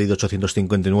empieza a partir de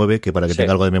 859, que para que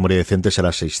tenga algo de memoria decente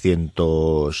será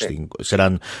 600,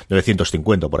 serán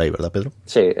 950 por ahí, ¿verdad, Pedro?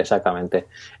 Sí, exactamente.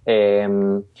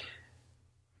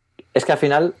 Es que al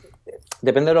final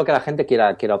depende de lo que la gente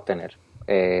quiera obtener.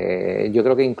 Yo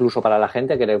creo que incluso para la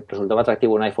gente que le resultaba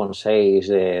atractivo un iPhone 6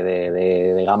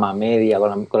 de gama media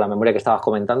con la memoria que estabas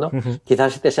comentando,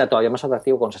 quizás este sea todavía más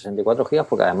atractivo con 64 gigas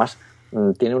porque además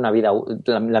tiene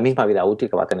la misma vida útil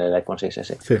que va a tener el iPhone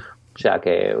 6S. Sí. O sea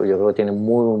que yo creo que tiene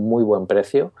muy, muy buen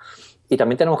precio. Y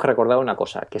también tenemos que recordar una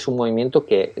cosa, que es un movimiento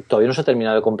que todavía no se ha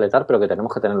terminado de completar, pero que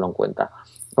tenemos que tenerlo en cuenta.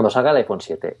 Cuando salga el iPhone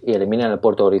 7 y eliminen el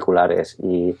puerto de auriculares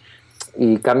y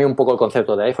cambia un poco el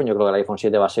concepto de iPhone, yo creo que el iPhone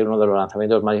 7 va a ser uno de los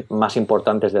lanzamientos más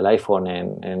importantes del iPhone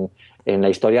en la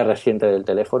historia reciente del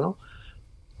teléfono.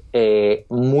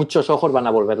 Muchos ojos van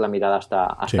a volver la mirada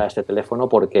hasta este teléfono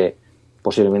porque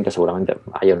seguramente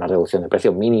haya una reducción de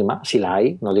precio mínima, si la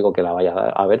hay, no digo que la vaya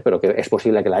a ver, pero que es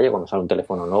posible que la haya cuando sale un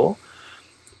teléfono nuevo.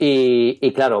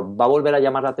 Y claro, va a volver a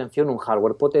llamar la atención un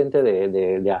hardware potente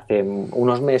de hace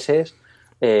unos meses,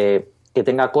 que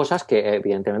tenga cosas que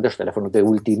evidentemente los teléfonos de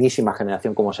ultimísima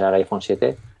generación como será el iPhone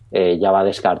 7 ya va a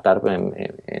descartar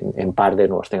en par de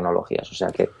nuevas tecnologías. O sea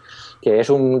que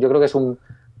yo creo que es un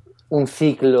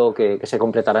ciclo que se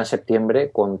completará en septiembre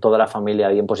con toda la familia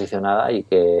bien posicionada y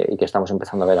que estamos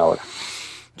empezando a ver ahora.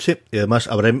 Sí, y además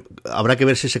habrá que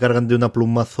ver si se cargan de una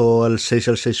plumazo al 6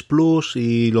 al 6 Plus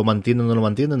y lo mantienen o no lo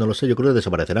mantienen, no lo sé, yo creo que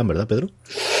desaparecerán, ¿verdad, Pedro?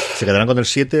 Se quedarán con el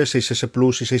 7, 6S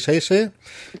Plus y 6S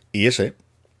y ese.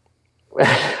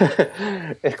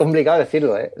 Es complicado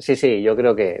decirlo, ¿eh? Sí, yo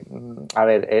creo que, a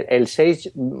ver, el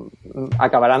 6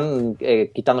 acabarán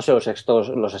quitándose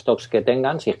los stocks que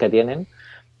tengan, si es que tienen,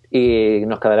 y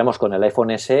nos quedaremos con el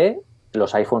iPhone SE,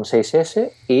 los iPhone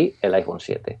 6S y el iPhone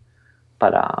 7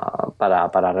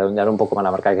 para redondear un poco más la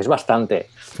marca, que hay bastante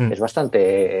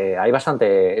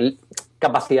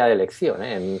capacidad de elección,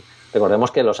 ¿eh? Recordemos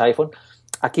que los iPhone,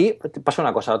 aquí pasa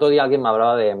una cosa. Otro día alguien me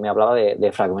hablaba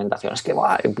de fragmentación. Es que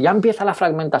 ¡buah! Ya empieza la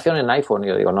fragmentación en iPhone. Y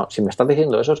yo digo, no, si me estás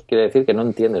diciendo eso, quiere decir que no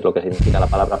entiendes lo que significa la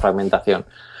palabra fragmentación.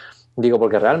 Digo,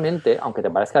 porque realmente, aunque te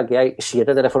parezca que hay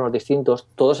 7 teléfonos distintos,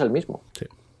 todo es el mismo. Sí.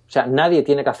 O sea, nadie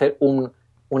tiene que hacer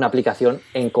una aplicación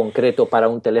en concreto para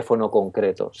un teléfono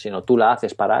concreto, sino tú la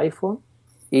haces para iPhone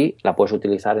y la puedes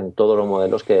utilizar en todos los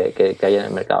modelos que hay en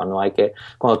el mercado. No hay que,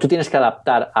 cuando tú tienes que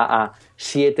adaptar a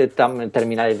 7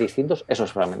 terminales distintos, eso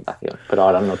es fragmentación. Pero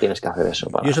ahora no tienes que hacer eso.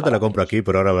 Yo eso te la compro aquí,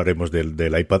 pero ahora hablaremos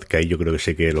del iPad, que ahí yo creo que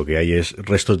sé que lo que hay es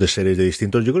restos de series de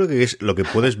distintos. Yo creo que es lo que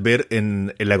puedes ver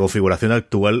en la configuración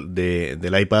actual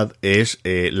del iPad es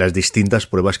las distintas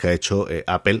pruebas que ha hecho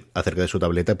Apple acerca de su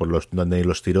tableta, por donde hay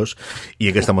los tiros y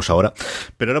en qué estamos ahora.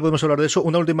 Pero ahora podemos hablar de eso.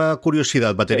 Una última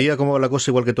curiosidad. ¿Batería, cómo va la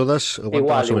cosa? Igual que todas.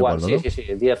 Igual, ¿no? Sí.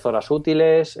 10 horas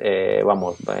útiles.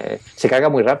 Se carga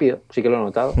muy rápido, sí que lo he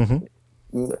notado.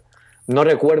 No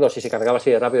recuerdo si se cargaba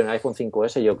así de rápido en el iPhone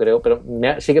 5S, yo creo, pero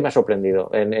sí que me ha sorprendido.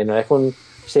 En el iPhone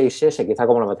 6S, quizá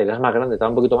como la batería es más grande, tarda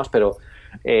un poquito más, pero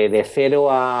de 0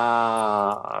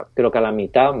 a creo que a la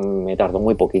mitad me tardó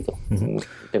muy poquito.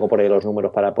 Tengo por ahí los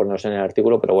números para ponerlos en el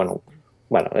artículo, pero bueno,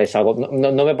 es algo.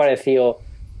 No me pareció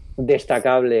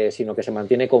destacable, sino que se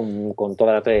mantiene con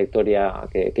toda la trayectoria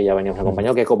que ya veníamos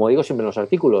acompañando, que como digo siempre en los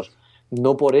artículos,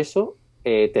 no por eso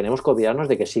tenemos que olvidarnos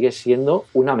de que sigue siendo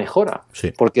una mejora,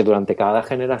 porque durante cada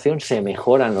generación se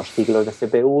mejoran los ciclos de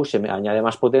CPU, se añade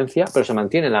más potencia, pero se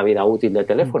mantiene la vida útil del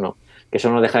teléfono, que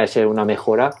eso no deja de ser una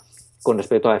mejora con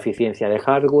respecto a la eficiencia de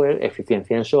hardware,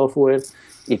 eficiencia en software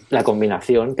y la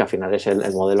combinación, que al final es el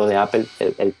modelo de Apple,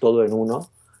 el todo en uno,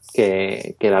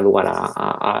 que da lugar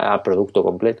al producto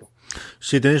completo.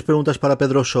 Si tenéis preguntas para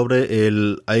Pedro sobre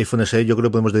el iPhone SE, yo creo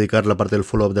que podemos dedicar la parte del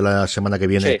follow-up de la semana que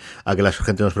viene a que la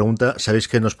gente nos pregunta. Sabéis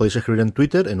que nos podéis escribir en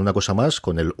Twitter, en Una Cosa Más,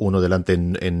 con el 1 delante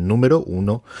en número,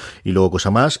 1, y luego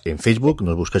Cosa Más. En Facebook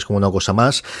nos buscáis como Una Cosa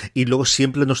Más. Y luego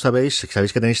siempre nos sabéis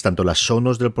que tenéis tanto las show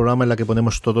notes del programa en la que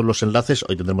ponemos todos los enlaces.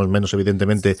 Hoy tendremos menos,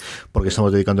 evidentemente, porque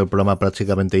estamos dedicando el programa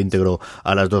prácticamente íntegro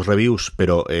a las 2 reviews,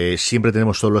 pero siempre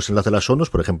tenemos todos los enlaces a las show notes,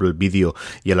 por ejemplo, el vídeo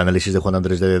y el análisis de Juan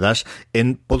Andrés de The Dash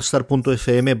en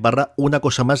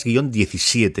podstar.fm/1cosa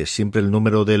más-17, siempre el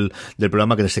número del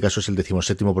programa, que en este caso es el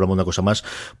 17º programa Una Cosa Más,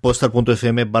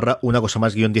 podstar.fm/1cosa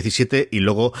más-17, y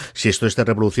luego, si esto está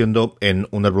reproduciendo en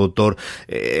un reproductor,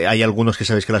 hay algunos que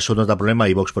sabéis que las nos da problema,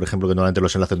 iVoox, por ejemplo, que normalmente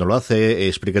los enlaces no lo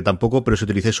hace, Spreaker tampoco, pero si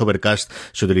utilizáis Overcast,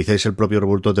 si utilizáis el propio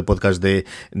reproductor de podcast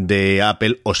de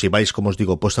Apple, o si vais, como os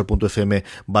digo,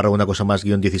 podstar.fm/1cosa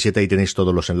más-17, ahí tenéis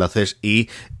todos los enlaces, y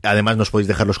además nos podéis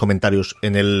dejar los comentarios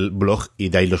en el blog, y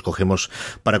de ahí los cogemos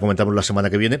para comentarlos la semana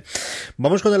que viene.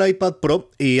 Vamos con el iPad Pro,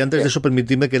 y antes de eso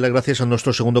permitidme que las gracias a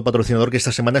nuestro segundo patrocinador, que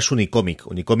esta semana es Unicomic.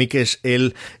 Unicomic es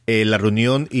la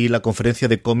reunión y la conferencia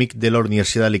de cómic de la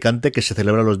Universidad de Alicante, que se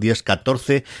celebra los días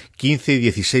 14, 15 y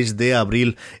 16 de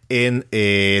abril en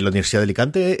la Universidad de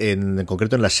Alicante, en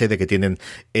concreto en la sede que tienen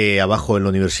abajo en la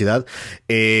universidad.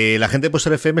 La gente de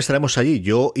Postar FM estaremos allí.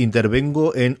 Yo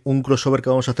intervengo en un crossover que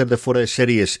vamos a hacer de Fuera de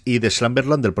Series y de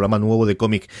Slumberland, del programa nuevo de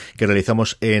cómic que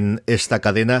realizamos en esta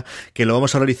cadena, que lo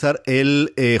vamos a realizar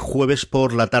el jueves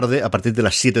por la tarde a partir de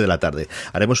las 7 de la tarde.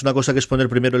 Haremos una cosa, que es poner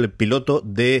primero el piloto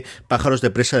de Pájaros de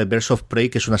Presa, de Birds of Prey,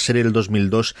 que es una serie del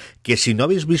 2002 que, si no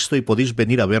habéis visto y podéis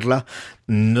venir a verla,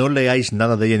 no leáis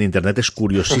nada de ella en internet. Es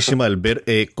curiosísima el ver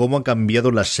cómo han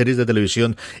cambiado las series de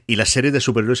televisión y las series de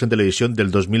superhéroes en televisión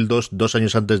del 2002, 2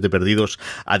 años antes de Perdidos,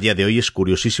 a día de hoy. Es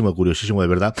curiosísimo de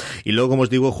verdad. Y luego, como os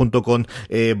digo, junto con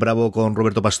Bravo, con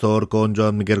Roberto Pastor, con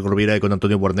Joan Miquel Rovira y con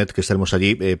Antonio Guarnet, que estaremos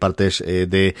allí, partes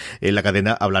de la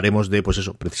cadena, hablaremos de, pues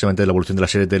eso, precisamente de la evolución de la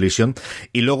serie de televisión.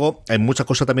 Y luego hay mucha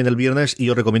cosa también el viernes, y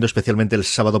os recomiendo especialmente el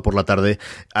sábado por la tarde,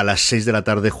 a las 6 de la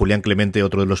tarde, Julián Clemente,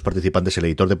 otro de los participantes, el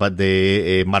editor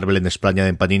de Marvel en España,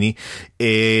 en Panini,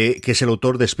 que es el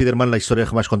autor de Spider-Man, la historia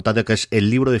jamás contada, que es el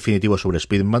libro definitivo sobre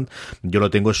Spider-Man. Yo lo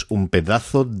tengo, es un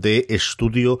pedazo de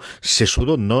estudio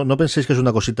sesudo. No penséis que es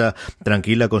una cosita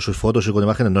tranquila con sus fotos y con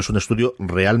imágenes, no, es un estudio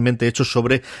realmente hecho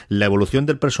sobre la evolución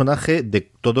del personaje, de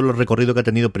todo el recorrido que ha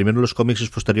tenido primero en los cómics y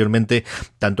posteriormente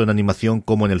tanto en animación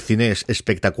como en el cine. Es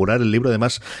espectacular el libro.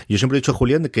 Además, yo siempre he dicho a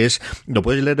Julián que lo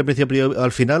puedes leer de principio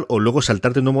al final, o luego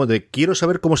saltarte un modo de quiero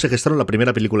saber cómo se gestaron la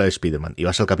primera película de Spider-Man, y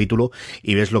vas al capítulo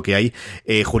y ves lo que hay.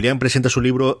 Julián presenta su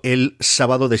libro el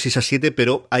sábado de 6 a 7,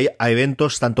 pero hay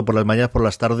eventos tanto por las mañanas como por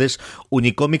las tardes.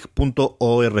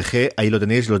 Unicomic.org, ahí lo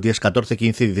tenéis, los días 14,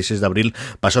 15 y 16 de abril.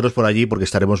 Pasaros por allí, porque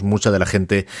estaremos mucha de la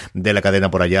gente de la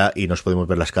cadena por allá y nos podemos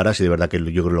ver las caras, y de verdad que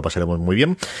yo creo que lo pasaremos muy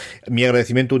bien. Mi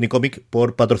agradecimiento a Unicomic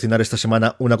por patrocinar esta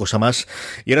semana Una Cosa Más.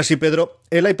 Y ahora sí, Pedro,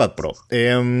 el iPad Pro.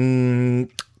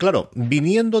 Claro,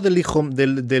 viniendo del hijo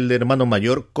del hermano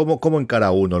mayor, ¿cómo encara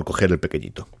uno el coger el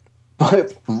pequeñito?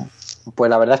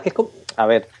 Pues la verdad es que a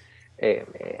ver,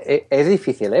 es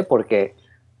difícil, porque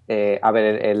a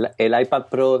ver, el iPad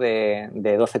Pro de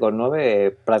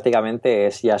 12,9 prácticamente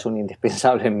ya es un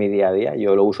indispensable en mi día a día.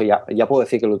 Yo lo uso ya puedo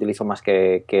decir que lo utilizo más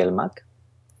que el Mac.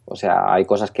 O sea, hay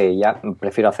cosas que ya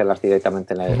prefiero hacerlas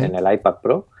directamente en el iPad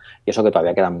Pro, y eso que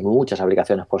todavía quedan muchas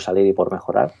aplicaciones por salir y por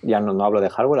mejorar. Ya no hablo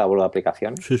de hardware, hablo de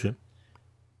aplicaciones. Sí, sí.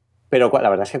 Pero la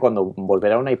verdad es que cuando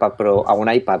volver a un iPad Pro, a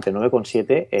un iPad de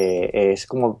 9,7, es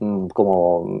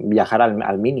como viajar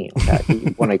al Mini. O sea,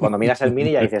 y cuando miras el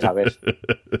Mini ya dices, a ver,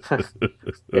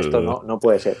 esto no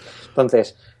puede ser.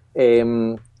 Entonces,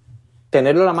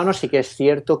 tenerlo en la mano sí que es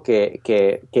cierto que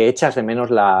echas de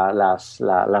menos las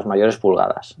mayores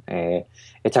pulgadas.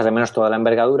 Echas de menos toda la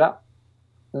envergadura.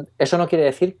 Eso no quiere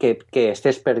decir que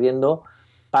estés perdiendo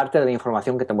parte de la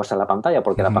información que te muestra la pantalla,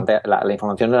 porque la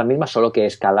información es la misma, solo que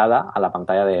escalada a la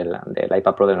pantalla del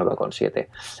iPad Pro de 9,7.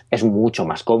 Es mucho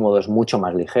más cómodo, es mucho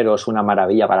más ligero, es una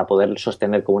maravilla para poder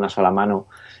sostener con una sola mano,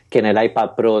 que en el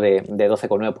iPad Pro de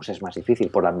 12,9 pues es más difícil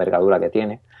por la envergadura que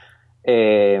tiene.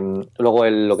 Luego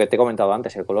lo que te he comentado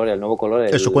antes, el nuevo color.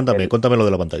 Eso, cuéntame lo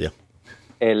de la pantalla.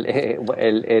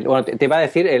 Bueno, te iba a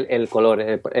decir el color,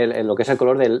 lo que es el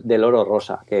color del oro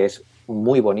rosa, que es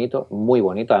muy bonito, muy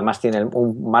bonito. Además tiene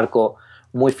un marco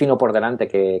muy fino por delante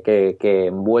que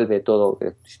envuelve todo.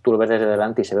 Si tú lo ves desde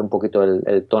delante y se ve un poquito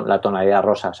la tonalidad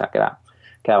rosa, o sea,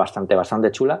 queda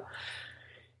bastante chula.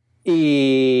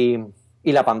 Y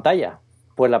la pantalla.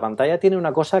 Pues la pantalla tiene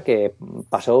una cosa que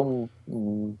pasó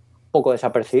un poco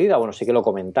desapercibida. Bueno, sí que lo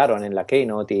comentaron en la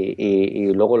Keynote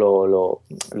y luego lo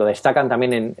destacan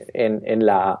también en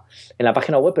la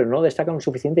página web, pero no lo destacan lo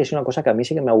suficiente, y es una cosa que a mí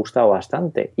sí que me ha gustado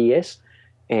bastante, y es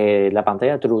la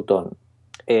pantalla True Tone.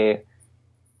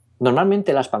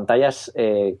 Normalmente las pantallas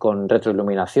con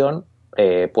retroiluminación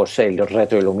pues se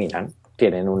retroiluminan.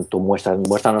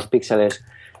 Muestran los píxeles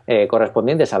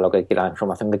correspondientes a la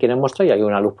información que quieren mostrar, y hay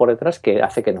una luz por detrás que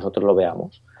hace que nosotros lo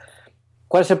veamos.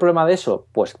 ¿Cuál es el problema de eso?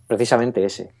 Pues precisamente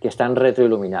ese, que están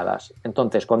retroiluminadas.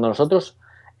 Entonces, cuando nosotros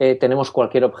tenemos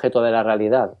cualquier objeto de la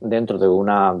realidad dentro de un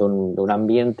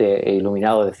ambiente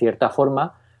iluminado de cierta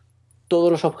forma,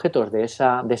 todos los objetos de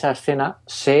esa escena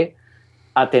se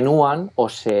atenúan o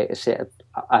se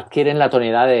adquieren la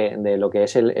tonalidad de lo que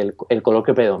es el color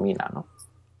que predomina, ¿no?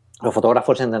 Los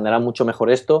fotógrafos entenderán mucho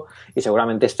mejor esto y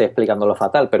seguramente esté explicándolo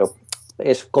fatal, pero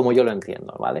es como yo lo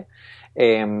entiendo, ¿vale?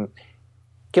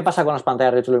 ¿Qué pasa con las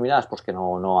pantallas retroiluminadas? Pues que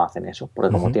no hacen eso,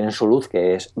 porque como tienen su luz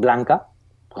que es blanca,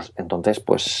 pues entonces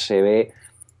pues se ve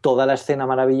toda la escena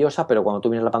maravillosa, pero cuando tú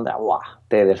miras la pantalla, ¡buah!,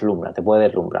 te deslumbra, te puede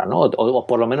deslumbrar, ¿no? O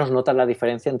por lo menos notas la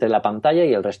diferencia entre la pantalla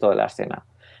y el resto de la escena.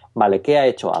 Vale, ¿qué ha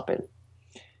hecho Apple?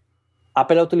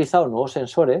 Apple ha utilizado nuevos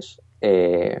sensores,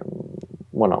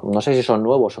 bueno, no sé si son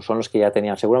nuevos o son los que ya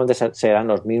tenían, seguramente serán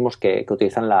los mismos que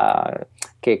utilizan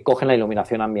que cogen la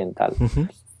iluminación ambiental.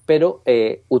 Pero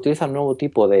utiliza un nuevo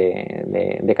tipo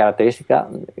de característica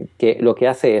que lo que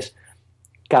hace es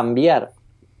cambiar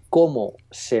cómo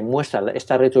se muestra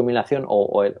esta retroiluminación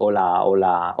o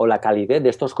la calidez de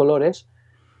estos colores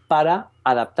para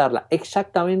adaptarla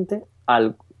exactamente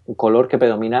al color que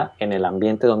predomina en el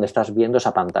ambiente donde estás viendo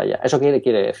esa pantalla. ¿Eso qué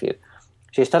quiere decir?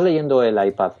 Si estás leyendo el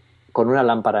iPad con una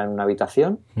lámpara en una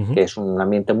habitación, que es un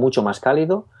ambiente mucho más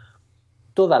cálido,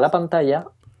 toda la pantalla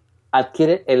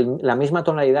adquiere la misma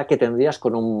tonalidad que tendrías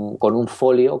con un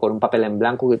folio, con un papel en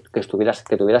blanco que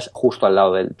tuvieras justo al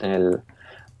lado del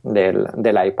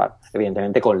iPad,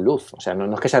 evidentemente con luz. O sea,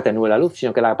 no es que se atenúe la luz,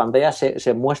 sino que la pantalla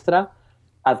se muestra,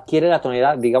 adquiere la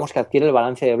tonalidad, digamos que adquiere el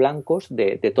balance de blancos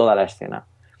de toda la escena.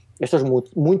 Esto es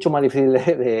mucho más difícil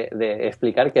de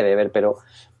explicar que de ver, pero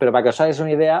para que os hagáis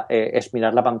una idea, es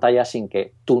mirar la pantalla sin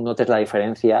que tú notes la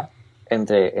diferencia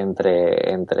entre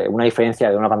una diferencia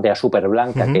de una pantalla súper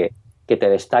blanca que te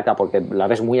destaca porque la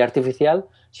ves muy artificial,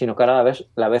 sino que ahora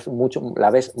la ves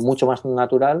mucho más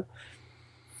natural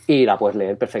y la puedes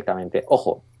leer perfectamente.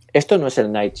 Ojo, esto no es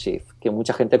el Night Shift, que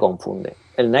mucha gente confunde.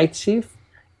 El Night Shift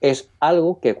es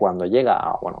algo que cuando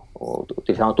llega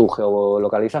utilizando tu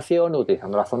geolocalización,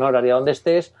 utilizando la zona horaria donde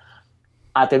estés,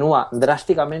 atenúa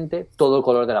drásticamente todo el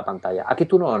color de la pantalla. Aquí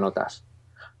tú no lo notas.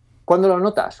 ¿Cuándo lo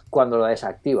notas? Cuando lo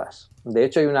desactivas. De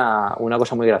hecho, hay una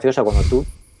cosa muy graciosa. Cuando tú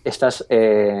estás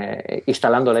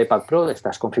instalando el iPad Pro,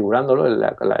 estás configurándolo, el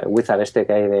wizard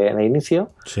que hay de inicio,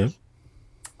 sí.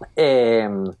 Te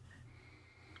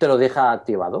lo deja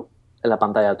activado en la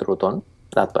pantalla True Tone.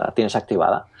 La tienes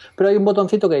activada, pero hay un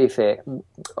botoncito que dice: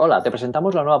 hola, te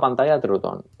presentamos la nueva pantalla de True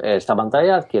Tone. Esta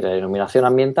pantalla adquiere iluminación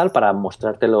ambiental para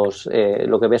mostrarte lo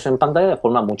que ves en pantalla de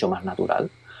forma mucho más natural.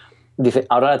 dice,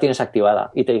 ahora la tienes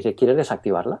activada, y te dice, ¿quieres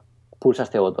desactivarla? Pulsa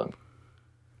este botón.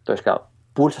 Entonces, claro,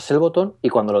 pulsas el botón y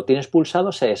cuando lo tienes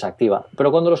pulsado se desactiva,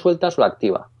 pero cuando lo sueltas lo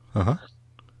activa. Ajá.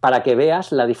 Para que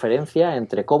veas la diferencia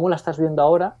entre cómo la estás viendo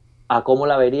ahora a cómo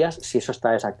la verías si eso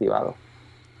está desactivado.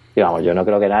 Digamos, yo no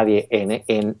creo que nadie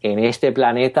en este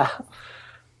planeta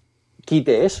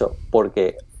quite eso,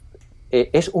 porque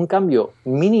es un cambio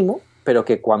mínimo, pero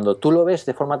que cuando tú lo ves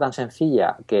de forma tan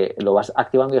sencilla, que lo vas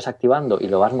activando y desactivando y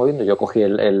lo vas moviendo. Yo cogí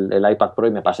el iPad Pro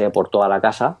y me pasé por toda la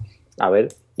casa a ver,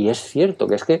 y es cierto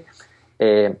que es que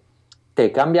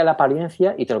te cambia la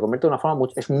apariencia y te lo convierte de una forma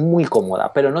es muy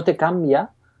cómoda, pero no te cambia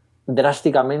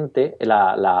drásticamente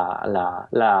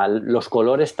los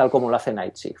colores tal como lo hace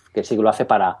Night Shift, que sí que lo hace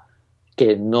para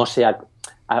que no sea...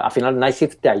 Al final Night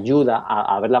Shift te ayuda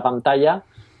a ver la pantalla,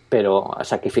 pero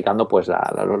sacrificando pues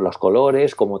los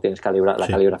colores, cómo tienes la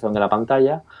calibración de la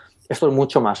pantalla. Esto es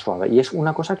mucho más suave y es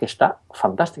una cosa que está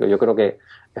fantástico. Yo creo que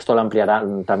esto lo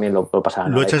ampliarán, también lo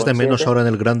pasarán. ¿Lo echas de menos ahora en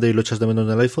el grande y lo echas de menos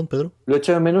en el iPhone, Pedro? Lo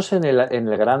echo de menos en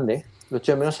el grande. Lo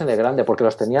echo de menos en el grande porque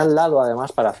los tenía al lado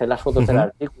además para hacer las fotos del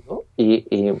artículo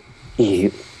y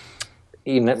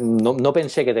no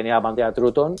pensé que tenía la pantalla de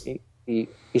True Tone y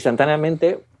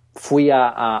instantáneamente fui a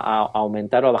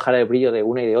aumentar o a bajar el brillo de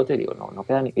una y de otra y digo, no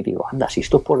queda ni... Y digo, anda, si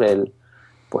esto es por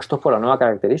esto es por la nueva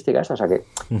característica esa. O sea que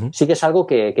sí que es algo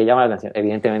que llama la atención.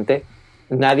 Evidentemente,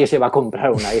 nadie se va a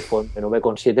comprar un iPhone de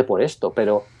 9,7 por esto,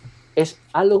 pero es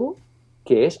algo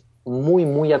que es muy,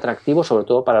 muy atractivo, sobre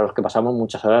todo para los que pasamos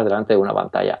muchas horas delante de una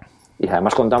pantalla. Y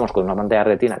además contamos con una pantalla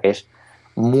retina que es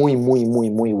muy, muy, muy,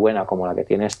 muy buena, como la que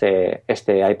tiene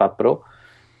este iPad Pro.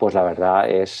 Pues la verdad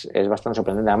es bastante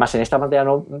sorprendente. Además, en esta pantalla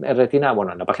retina,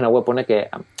 bueno, en la página web pone que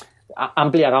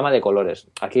amplia gama de colores.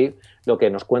 Aquí lo que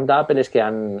nos cuenta Apple es que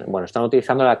están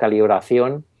utilizando la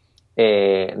calibración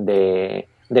de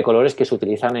colores que se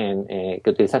utilizan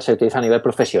se utiliza a nivel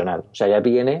profesional. O sea, ya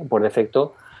viene por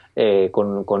defecto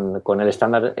con el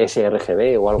estándar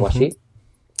sRGB o algo así.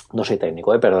 No soy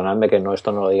técnico, perdonadme que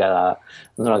esto no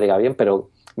lo diga bien, pero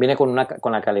viene con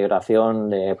la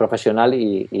calibración profesional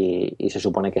y se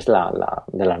supone que es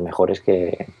de las mejores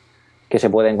que se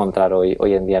puede encontrar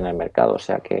hoy en día en el mercado. O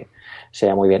sea que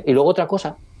sea muy bien. Y luego otra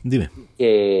cosa, dime,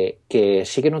 que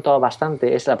sí que he notado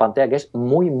bastante es la pantalla, que es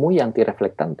muy, muy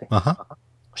antirreflectante. Ajá.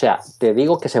 O sea, te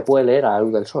digo que se puede leer a la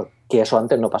luz del sol, que eso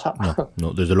antes no pasaba.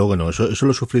 No, desde luego no. Eso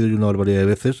lo he sufrido yo una barbaridad de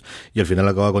veces y al final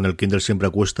acababa con el Kindle siempre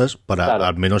a cuestas para,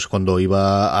 al menos cuando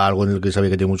iba a algo en el que sabía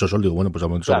que tiene mucho sol, digo, bueno, pues al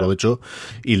momento aprovecho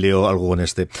y leo algo con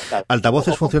este.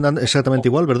 Altavoces funcionan exactamente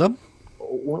igual, ¿verdad?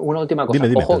 Una última cosa.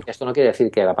 Dime, Ojo, que esto no quiere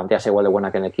decir que la pantalla sea igual de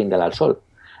buena que en el Kindle al sol.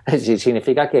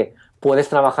 Significa que puedes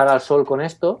trabajar al sol con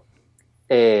esto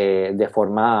de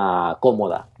forma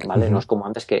cómoda, ¿vale? No es como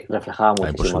antes, que reflejaba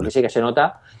muchísimo. Aquí sí que se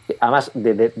nota, además,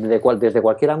 desde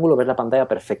cualquier ángulo ves la pantalla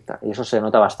perfecta y eso se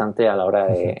nota bastante a la hora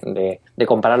de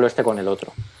compararlo con el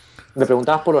otro. Me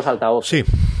preguntabas por los altavoces.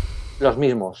 Sí. Los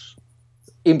mismos.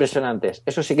 Impresionantes.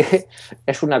 Eso sí que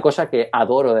es una cosa que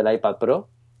adoro del iPad Pro,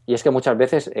 y es que muchas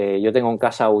veces yo tengo en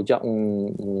casa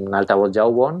un altavoz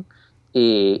Jawbone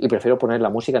y prefiero poner la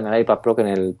música en el iPad Pro que en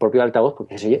el propio altavoz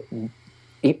porque se oye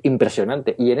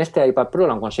impresionante. Y en este iPad Pro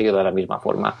lo han conseguido de la misma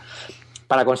forma.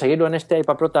 Para conseguirlo en este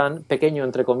iPad Pro tan pequeño,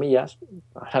 entre comillas,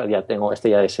 ya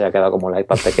se ha quedado como el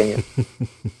iPad pequeño,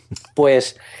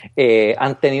 pues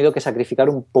han tenido que sacrificar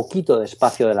un poquito de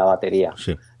espacio de la batería.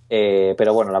 Sí.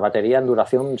 Pero bueno, la batería en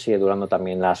duración sigue durando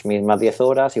también las mismas 10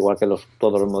 horas, igual que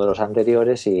todos los modelos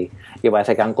anteriores, y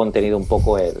parece que han contenido un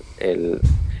poco o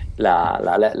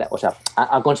sea,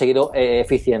 han conseguido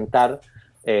eficientar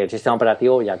el sistema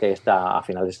operativo, ya que al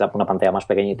final es una pantalla más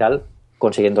pequeña y tal,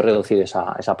 consiguiendo reducir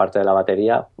esa parte de la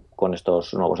batería con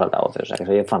estos nuevos altavoces. O sea, que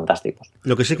se oyen fantásticos.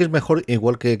 Lo que sí que es mejor,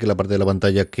 igual que la parte de la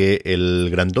pantalla, que el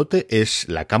grandote, es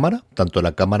la cámara, tanto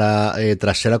la cámara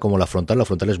trasera como la frontal. La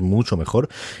frontal es mucho mejor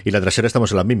y la trasera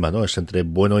estamos en la misma, ¿no? Es entre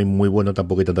bueno y muy bueno,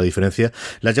 tampoco hay tanta diferencia.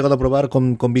 ¿La has llegado a probar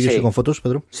con vídeos y con fotos,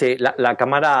 Pedro? Sí, la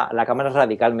cámara es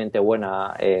radicalmente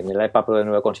buena en el iPad Pro de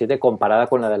 9,7 comparada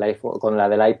con la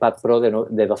del iPad Pro de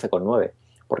 12,9.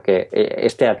 Porque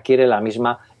adquiere es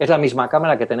la misma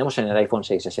cámara que tenemos en el iPhone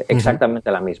 6S,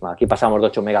 exactamente la misma. Aquí pasamos de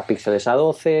 8 megapíxeles a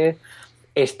 12,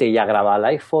 ya graba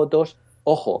live fotos.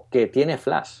 Ojo, que tiene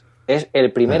flash. Es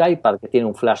el primer iPad que tiene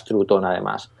un flash True Tone,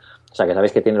 además. O sea, que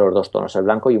sabéis que tiene los dos tonos, el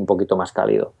blanco y un poquito más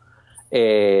cálido.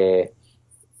 Está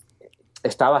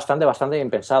bastante bien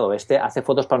pensado. Hace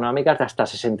fotos panorámicas de hasta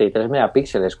 63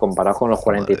 megapíxeles, comparado con los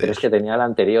 43 que tenía el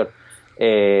anterior.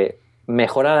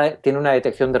 Tiene una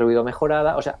detección de ruido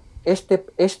mejorada. O sea,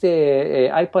 este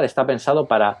iPad está pensado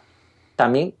para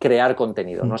también crear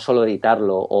contenido, no solo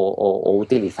editarlo o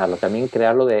utilizarlo, también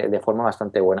crearlo de forma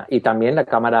bastante buena. Y también la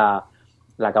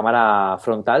cámara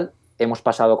frontal, hemos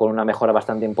pasado con una mejora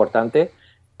bastante importante,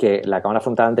 que la cámara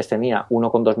frontal antes tenía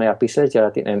 1,2 megapíxeles y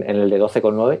ahora tiene, en el de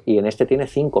 12,9, y en este tiene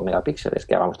 5 megapíxeles,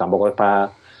 que vamos, tampoco es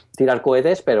para tirar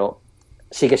cohetes, pero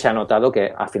sí que se ha notado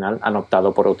que al final han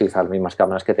optado por utilizar las mismas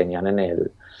cámaras que tenían en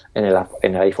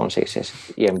el iPhone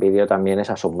 6S. Y en vídeo también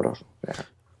es asombroso.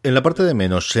 En la parte de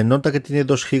menos, ¿se nota que tiene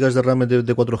 2 gigas de RAM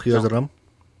de 4 gigas de RAM?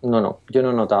 No, yo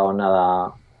no he notado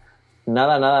nada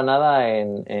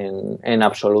en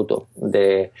absoluto.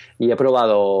 Y he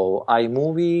probado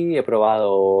iMovie, he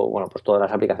probado, bueno, pues todas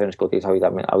las aplicaciones que utilizo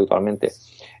habitualmente.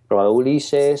 He probado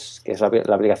Ulises, que es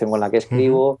la aplicación con la que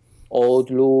escribo,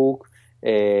 Outlook,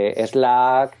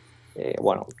 Slack,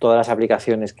 bueno, todas las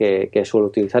aplicaciones que suelo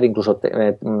utilizar. Incluso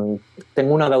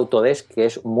tengo una de Autodesk que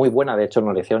es muy buena, de hecho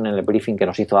nos lo hicieron en el briefing que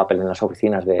nos hizo Apple en las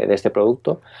oficinas de este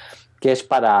producto, que es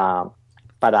para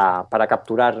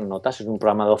capturar notas. Es un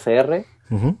programa de OCR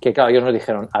que, claro, ellos nos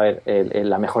dijeron, a ver,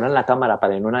 la mejora en la cámara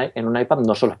en un iPad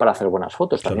no solo es para hacer buenas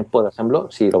fotos, también, por ejemplo,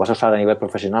 si lo vas a usar a nivel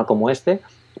profesional como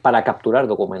para capturar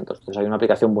documentos. Entonces hay una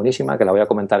aplicación buenísima que la voy a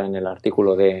comentar en el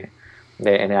artículo en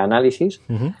el análisis,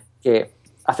 que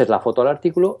haces la foto al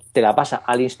artículo, te la pasa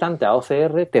al instante a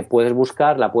OCR, te puedes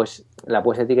buscar, la puedes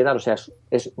etiquetar, o sea,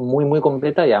 es muy, muy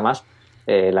completa, y además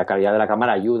la calidad de la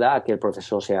cámara ayuda a que el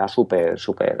proceso sea súper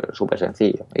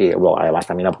sencillo. Y luego, además,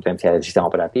 también la potencia del sistema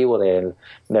operativo, de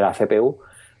la CPU.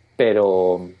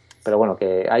 Pero bueno,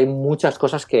 que hay muchas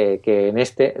cosas que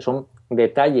en son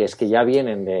detalles que ya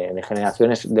vienen de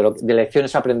generaciones, de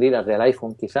lecciones aprendidas del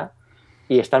iPhone, quizá,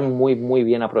 y están muy, muy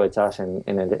bien aprovechadas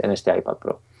en este iPad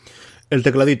Pro. El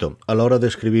tecladito, a la hora de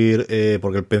escribir,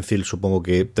 porque el Pencil supongo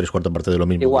que 3/4 parte de lo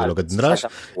mismo Igual, de lo que tendrás.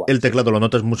 igual, el teclado lo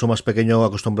notas mucho más pequeño,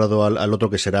 acostumbrado al otro,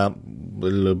 que será,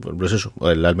 pues eso,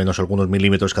 al menos algunos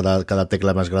milímetros cada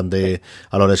tecla más grande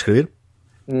a la hora de escribir.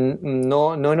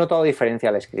 No he notado diferencia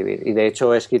al escribir, y de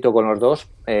hecho he escrito con los dos,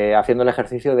 haciendo el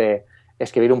ejercicio de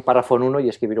escribir un párrafo en uno y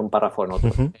escribir un párrafo en otro.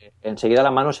 Enseguida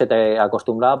la mano se te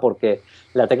acostumbraba, porque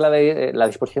la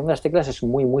disposición de las teclas es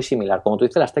muy, muy similar. Como tú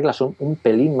dices, las teclas son un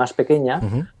pelín más pequeñas,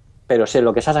 pero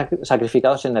lo que se ha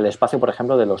sacrificado es en el espacio, por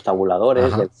ejemplo, de los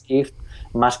tabuladores, del Shift,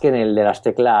 más que en el de las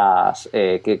teclas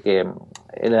en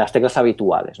las teclas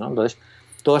habituales, ¿no? Entonces,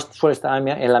 todo suele estar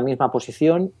en la misma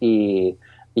posición, y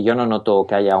yo no noto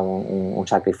que haya un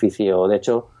sacrificio. De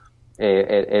hecho,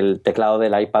 el teclado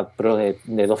del iPad Pro de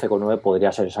 12,9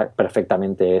 podría ser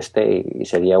perfectamente y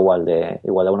sería igual de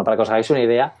bueno. Para que os hagáis una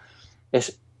idea,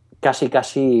 es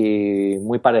casi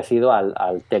muy parecido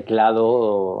al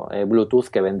teclado Bluetooth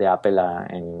que vende Apple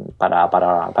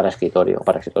para escritorio,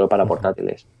 para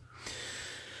portátiles.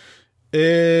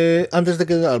 Antes de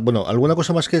que, bueno, ¿alguna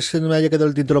cosa más que se me haya quedado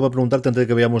el tintero para preguntarte antes de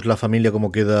que veamos la familia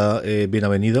cómo queda bien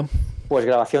avenida? Pues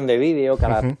grabación de vídeo,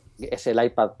 es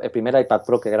el primer iPad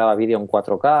Pro que graba vídeo en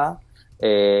 4K.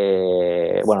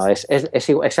 Bueno, es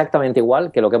exactamente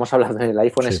igual que lo que hemos hablado del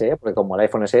iPhone SE, porque como el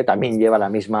iPhone SE también lleva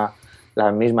las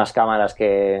mismas cámaras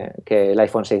que el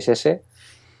iPhone 6S,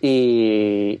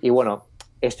 y bueno,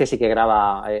 este sí que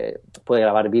puede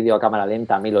grabar vídeo a cámara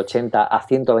lenta a 1080 a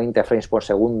 120 frames por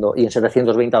segundo y en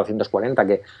 720 a 240,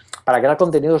 que para crear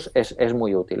contenidos es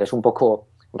muy útil. Es un poco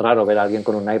raro ver a alguien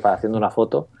con un iPad haciendo una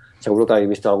foto. Seguro que habéis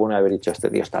visto alguno y habéis dicho,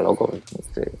 este tío está loco.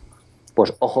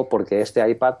 Pues ojo, porque este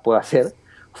iPad puede hacer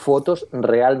fotos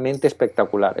realmente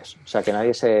espectaculares. O sea, que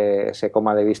nadie se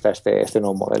coma de vista este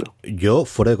nuevo modelo. Yo,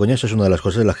 fuera de coña, esa es una de las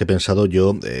cosas en las que he pensado.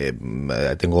 Yo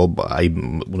hay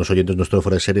unos oyentes nuestros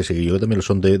fuera de series, y yo también lo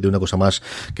son de una cosa más,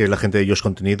 que es la gente de ellos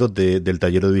contenido, del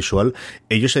taller audiovisual.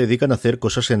 Ellos se dedican a hacer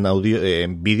cosas en audio,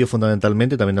 en vídeo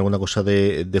fundamentalmente, también alguna cosa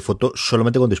de foto,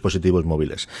 solamente con dispositivos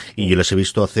móviles. Y yo les he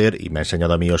visto hacer, y me ha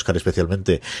enseñado a mí Oscar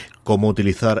especialmente, cómo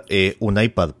utilizar un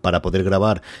iPad para poder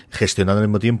grabar, gestionando al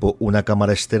mismo tiempo una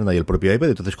cámara externa y el propio iPad.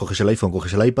 Entonces coges el iPhone,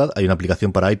 coges el iPad, hay una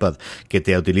aplicación para iPad que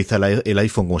te utiliza el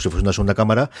iPhone como si fuese una segunda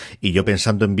cámara, y yo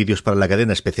pensando en vídeos para la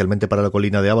cadena, especialmente para la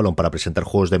colina de Avalon, para presentar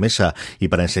juegos de mesa y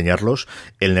para enseñarlos,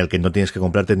 en el que no tienes que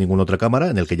comprarte ninguna otra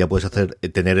cámara, en el que ya puedes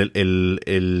tener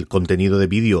el contenido de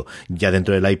vídeo ya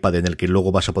dentro del iPad, en el que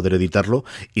luego vas a poder editarlo,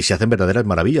 y se hacen verdaderas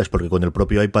maravillas, porque con el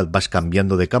propio iPad vas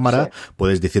cambiando de cámara,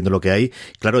 puedes diciendo lo que hay.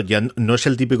 Claro, ya no es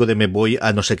el típico de me voy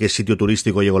a no sé qué sitio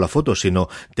turístico y llego la foto, sino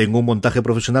tengo un montaje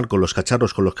profesional con los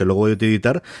cacharros con los que luego voy a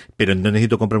editar, pero no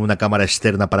necesito comprarme una cámara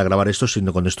externa para grabar esto,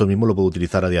 sino con esto mismo lo puedo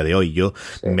utilizar a día de hoy. Yo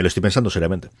me lo estoy pensando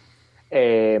seriamente.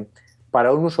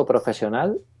 Para un uso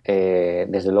profesional,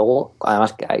 desde luego,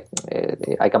 además que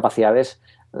hay capacidades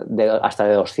hasta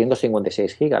de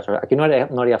 256 gigas. Aquí no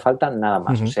haría falta nada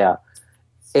más. O sea,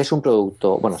 es un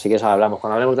producto, bueno, sí que eso hablamos,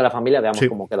 cuando hablemos de la familia veamos Sí.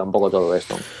 cómo queda un poco todo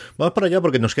esto. Vamos para allá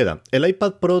porque nos queda el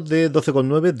iPad Pro de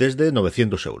 12,9 desde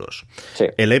 900 euros. Sí,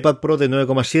 El iPad Pro de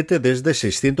 9,7 desde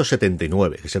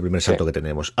 679, que es el primer sí, salto que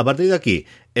tenemos. A partir de aquí,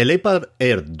 el iPad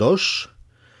Air 2,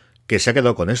 que se ha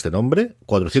quedado con este nombre, sí.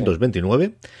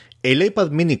 429. El iPad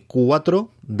Mini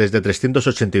 4 desde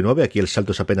 389, aquí el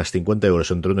salto es apenas 50 euros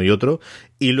entre uno y otro.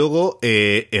 Y luego,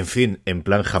 en fin, en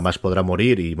plan jamás podrá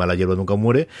morir y mala hierba nunca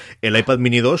muere, el iPad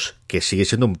Mini 2, que sigue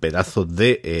siendo un pedazo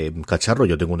de cacharro,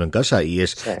 yo tengo uno en casa y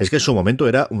Sí, es que en su momento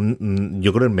era,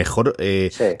 yo creo, el mejor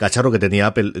sí, cacharro que tenía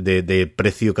Apple de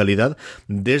precio-calidad,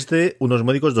 desde unos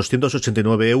módicos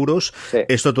 289 euros. sí.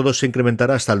 Esto todo se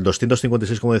incrementará hasta el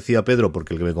 256, como decía Pedro,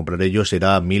 porque el que me compraré yo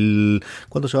será 1000.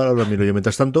 ¿Cuánto se va a los 1000 yo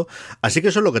mientras tanto? Así que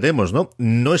eso es lo que tenemos, ¿no?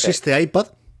 No Sí. existe iPad.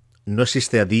 No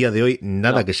existe a día de hoy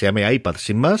nada No, que se llame iPad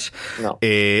sin más. no.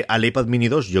 Al iPad Mini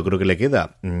 2 yo creo que le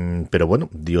queda, pero bueno,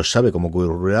 Dios sabe cómo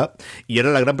ocurrirá. Y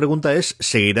ahora la gran pregunta es,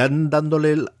 ¿seguirán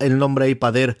dándole el nombre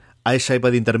iPad Air a ese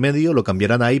iPad intermedio? ¿Lo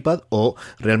cambiarán a iPad? ¿O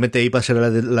realmente iPad será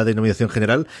la denominación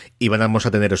general y vamos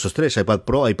a tener estos tres, iPad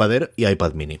Pro, iPad Air y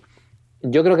iPad Mini?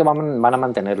 Yo creo que van a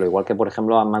mantenerlo, igual que por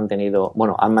ejemplo han mantenido,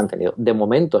 de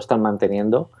momento están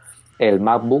manteniendo el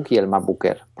MacBook y el MacBook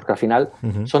Air, porque al final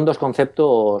son dos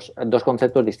conceptos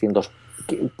distintos.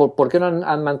 ¿Por qué no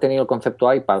han mantenido el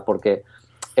concepto iPad? Porque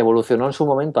evolucionó en su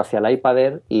momento hacia el iPad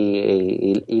Air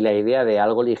y la idea de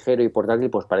algo ligero y portátil,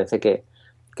 pues parece que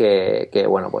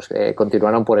bueno, pues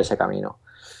continuaron por ese camino.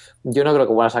 Yo no creo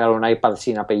que van a sacar un iPad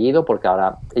sin apellido, porque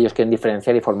ahora ellos quieren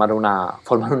diferenciar y formar una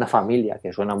familia,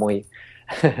 que suena muy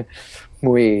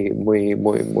muy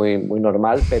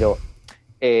normal, pero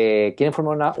quieren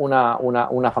formar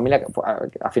una familia que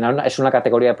al final es una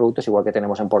categoría de productos igual que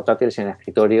tenemos en portátiles, en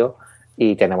escritorio,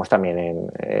 y tenemos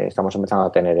también estamos empezando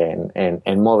a tener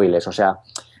en móviles. O sea,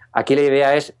 aquí la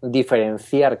idea es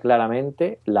diferenciar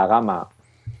claramente la gama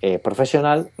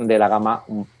profesional de la gama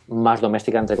más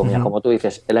doméstica, entre comillas. Como tú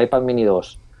dices, el iPad Mini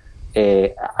 2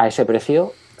 a ese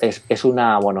precio es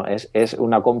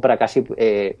una compra casi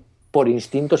por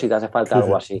instinto si te hace falta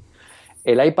algo así.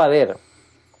 El iPad Air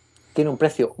tiene un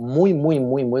precio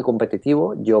muy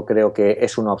competitivo. Yo creo que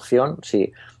es una opción.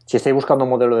 Si estáis buscando un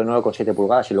modelo de 9,7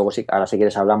 pulgadas, y luego ahora si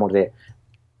quieres hablamos de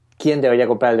quién debería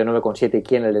comprar el de 9,7 y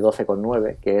quién el de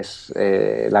 12,9, que es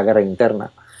la guerra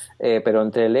interna. Pero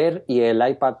entre el Air y el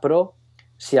iPad Pro,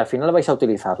 si al final vais a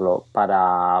utilizarlo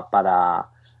para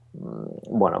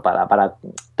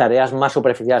tareas más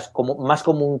superficiales, más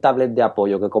como un tablet de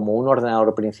apoyo que como un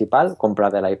ordenador principal,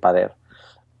 comprad el iPad Air.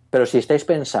 Pero si estáis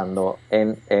pensando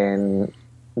en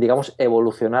digamos,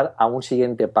 evolucionar a un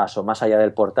siguiente paso más allá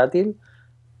del portátil,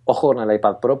 ojo con el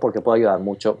iPad Pro, porque puede ayudar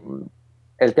mucho.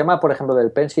 El tema, por ejemplo,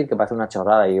 del Pencil, que parece una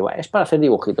chorrada y es para hacer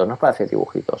dibujitos, no es para hacer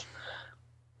dibujitos.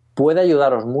 Puede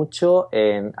ayudaros mucho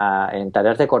en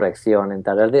tareas de corrección, en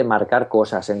tareas de marcar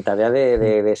cosas, en tareas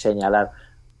de señalar.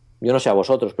 Yo no sé a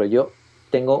vosotros, pero yo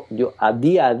a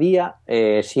día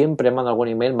siempre mando algún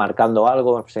email marcando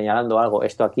algo, señalando algo,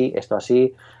 esto aquí, esto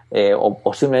así,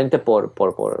 o simplemente por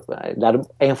dar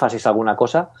énfasis a alguna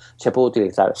cosa, se puede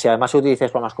utilizar. Si además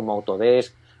utilizáis programas como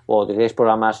Autodesk o utilizáis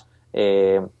programas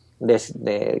que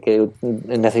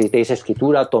necesitéis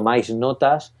escritura, tomáis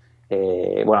notas.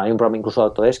 Hay un programa incluso de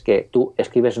Autodesk que tú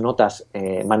escribes notas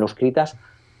manuscritas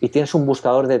y tienes un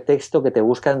buscador de texto que te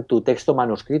busca en tu texto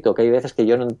manuscrito, que hay veces que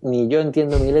ni yo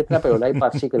entiendo mi letra, pero el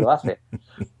iPad sí que lo hace.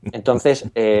 Entonces,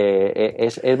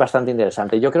 es bastante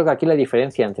interesante. Yo creo que aquí la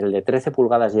diferencia entre el de 13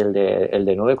 pulgadas y el de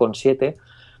 9,7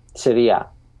 sería,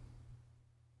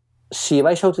 si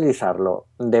vais a utilizarlo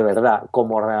de verdad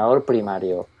como ordenador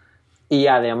primario y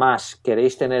además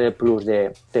queréis tener el plus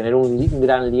de tener un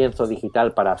gran lienzo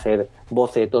digital para hacer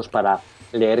bocetos, para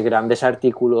leer grandes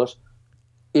artículos,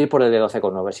 ir por el de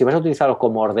 12,9. Si vais a utilizarlo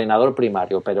como ordenador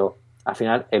primario, pero al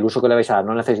final el uso que le vais a dar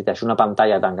no necesitáis una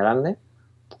pantalla tan grande,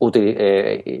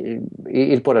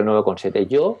 ir por el 9,7.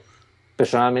 Yo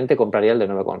personalmente compraría el de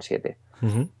 9,7.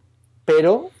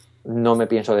 Pero no me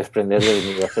pienso desprender del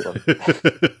mi 12,9.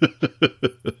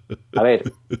 A ver,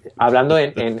 hablando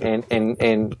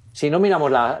si no miramos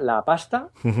la pasta,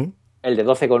 el de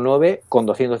 12,9 con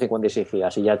 256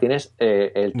 gigas y ya tienes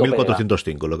el tope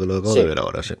 1405, lo acabo de ver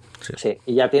ahora, sí. Sí,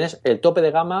 y ya tienes el tope de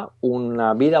gama,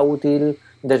 una vida útil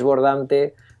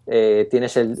desbordante,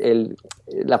 tienes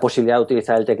la posibilidad de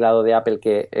utilizar el teclado de Apple,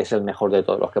 que es el mejor de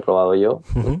todos los que he probado yo,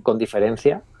 con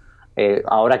diferencia.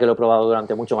 Ahora que lo he probado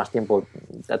durante mucho más tiempo,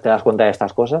 te das cuenta de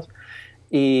estas cosas.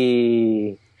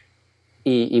 Y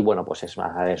bueno, pues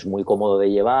es muy cómodo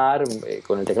de llevar,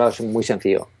 con el teclado es muy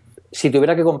sencillo. Si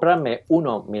tuviera que comprarme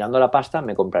uno mirando la pasta,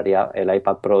 me compraría el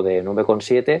iPad Pro de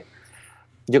 9,7,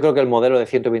 Yo creo que el modelo de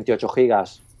 128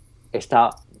 gigas está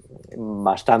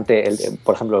bastante,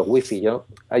 por ejemplo, el wifi.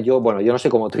 Bueno, yo no sé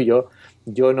cómo tú, yo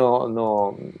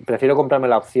no prefiero comprarme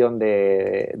la opción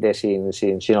de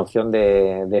sin opción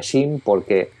de SIM,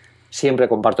 porque siempre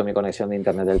comparto mi conexión de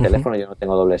internet del teléfono. Yo no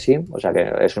tengo doble SIM, o sea que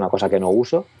es una cosa que no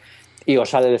uso. Y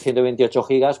os sale de 128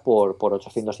 gigas por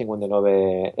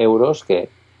 859 euros, que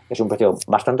es un precio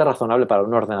bastante razonable para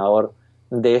un ordenador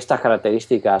de estas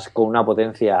características, con una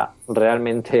potencia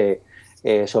realmente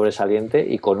sobresaliente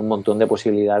y con un montón de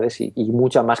posibilidades y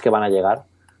muchas más que van a llegar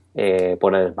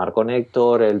por el Smart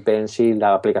Connector, el Pencil,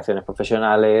 las aplicaciones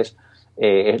profesionales,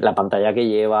 la pantalla que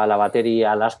lleva, la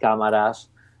batería, las cámaras.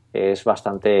 Es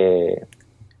bastante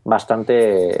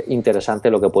interesante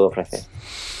lo que puede ofrecer.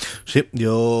 Sí,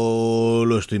 yo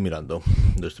lo estoy mirando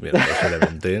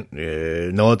seriamente.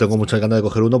 No tengo muchas ganas de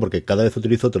coger uno porque cada vez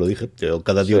utilizo, te lo dije, yo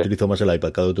cada día utilizo más el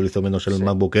iPad, cada vez utilizo menos el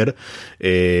MacBook Air,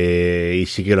 y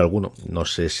si quiero alguno, no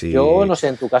sé si... Yo no sé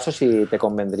en tu caso si te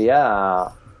convendría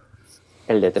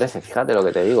el de 13, fíjate lo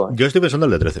que te digo. Yo estoy pensando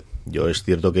en el de 13. Yo es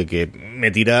cierto que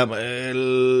me tira...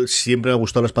 siempre me han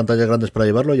gustado las pantallas grandes para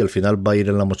llevarlo y al final va a ir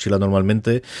en la mochila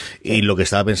normalmente. Sí. Y lo que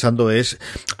estaba pensando es...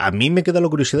 A mí me queda la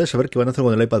curiosidad de saber qué van a hacer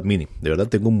con el iPad mini. De verdad,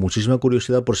 tengo muchísima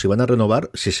curiosidad por si van a renovar,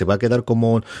 si se va a quedar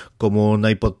como un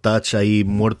iPod Touch ahí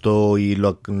muerto y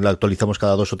lo actualizamos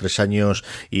cada 2 o 3 años.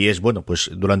 Y es, bueno,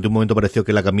 pues durante un momento pareció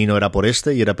que el camino era por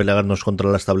y era pelearnos contra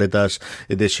las tabletas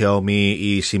de Xiaomi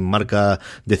y sin marca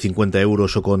de 50 euros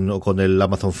o con el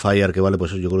Amazon Fire, que vale, pues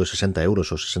yo creo que 60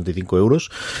 euros o 65 euros.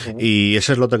 Y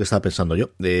esa es la otra que estaba pensando yo.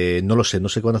 No lo sé, no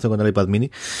sé qué van a hacer con el iPad mini.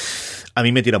 A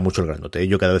mí me tira mucho el granote.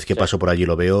 Yo cada vez que paso por allí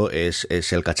lo veo, es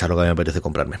el cacharro que a mí me apetece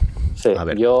comprarme. Sí, a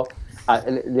ver. Yo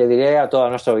le diré a toda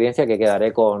nuestra audiencia que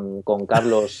quedaré con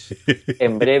Carlos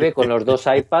en breve con los dos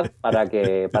iPad para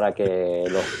que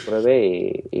los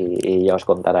pruebe y ya os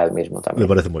contará él mismo también.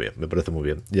 Me parece muy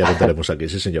bien. Ya contaremos aquí,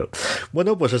 sí señor.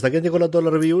 Bueno, pues hasta aquí han llegado todas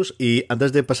las reviews y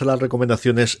antes de pasar a las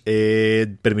recomendaciones,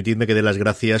 permitidme que dé las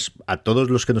gracias a todos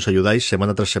los que nos ayudáis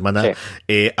semana tras semana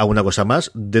a una cosa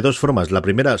más, de dos formas. La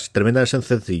primera es tremenda, es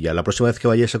sencilla. La próxima vez que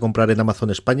vayáis a comprar en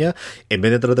Amazon España, en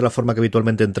vez de entrar de la forma que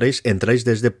habitualmente entráis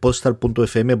desde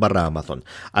postal.fm/Amazon.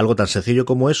 Algo tan sencillo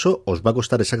como eso os va a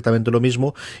costar exactamente lo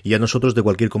mismo y a nosotros de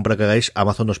cualquier compra que hagáis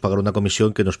Amazon nos pagará una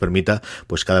comisión que nos permita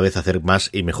pues cada vez hacer más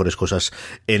y mejores cosas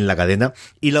en la cadena.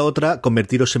 Y la otra,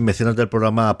 convertiros en mecenas del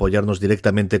programa, apoyarnos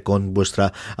directamente con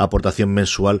vuestra aportación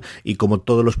mensual y como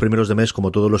todos los primeros de mes,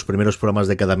 como todos los primeros programas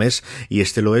de cada mes, y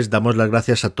este lo es, damos las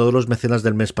gracias a todos los mecenas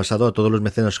del mes pasado, a todos los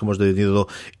mecenas que hemos tenido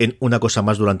en una cosa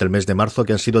más durante el mes de marzo,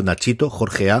 que han sido Nachito,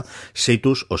 Jorge A,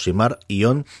 Seitus, Osimar,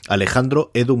 Ion,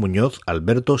 Alejandro, Edu Muñoz,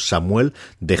 Alberto, Samuel,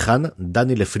 Dejan,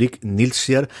 Dani Lefric,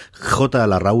 Nilsiar, J.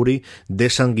 Alarrauri,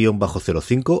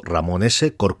 Desan-05, Ramón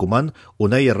S, Corcumán,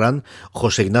 Unai Herrán,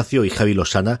 José Ignacio y Javi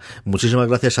Losana. Muchísimas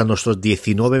gracias a nuestros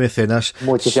 19 mecenas.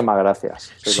 Muchísimas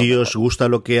gracias. Si os gusta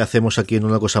lo que hacemos aquí en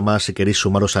Una Cosa Más, si queréis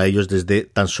sumaros a ellos desde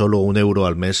tan solo €1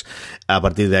 al mes, a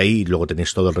partir de ahí, y luego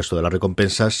tenéis todo el resto de las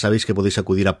recompensas, sabéis que podéis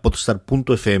acudir a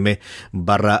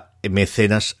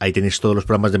podstar.fm/mecenas. Ahí tenéis todos los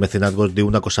programas de mecenazgos de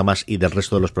Una Cosa Más y del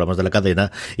resto de los programas de la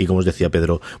cadena. Y como os decía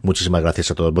Pedro, muchísimas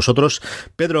gracias a todos vosotros.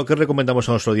 Pedro, ¿qué recomendamos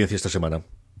a nuestra audiencia esta semana?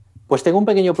 Pues tengo un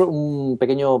pequeño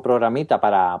programita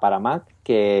para Mac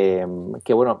que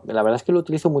bueno, la verdad es que lo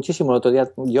utilizo muchísimo. El otro día,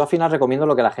 yo al final recomiendo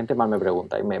lo que la gente más me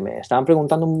pregunta. Y me estaban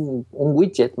preguntando un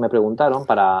widget, me preguntaron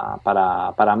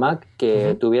para Mac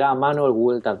que tuviera a mano el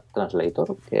Google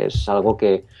Translator, que es algo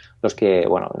que los que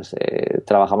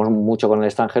trabajamos mucho con el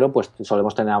extranjero, pues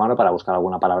solemos tener a mano para buscar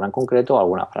alguna palabra en concreto o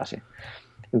alguna frase.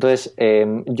 Entonces,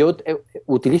 yo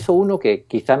utilizo uno que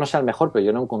quizá no sea el mejor, pero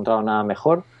yo no he encontrado nada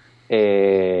mejor.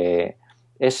 Se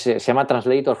llama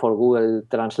Translator for Google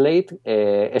Translate.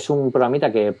 Es un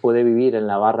programita que puede vivir en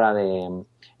la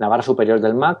barra superior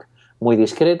del Mac, muy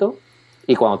discreto,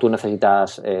 y cuando tú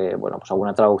necesitas pues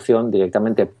alguna traducción,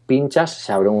 directamente pinchas,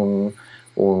 se abre un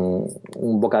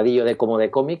bocadillo como de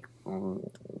cómic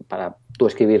para tú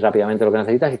escribir rápidamente lo que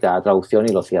necesitas y te da la traducción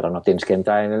y lo cierra. No tienes que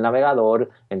entrar en el navegador,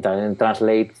 entrar en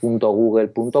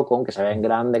translate.google.com, que se ve en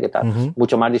grande, que tal,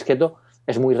 mucho más discreto.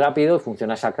 Es muy rápido y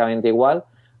funciona exactamente igual.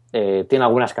 Tiene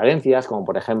algunas carencias, como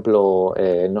por ejemplo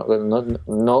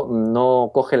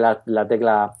no coge la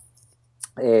tecla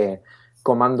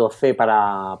comando C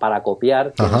para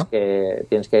copiar.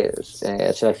 Tienes que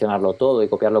seleccionarlo todo y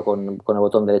copiarlo con el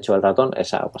botón derecho del ratón.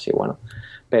 Es algo así, bueno.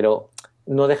 Pero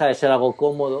no deja de ser algo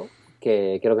cómodo,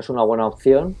 que creo que es una buena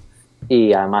opción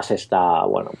y además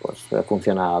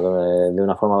funciona de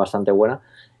una forma bastante buena.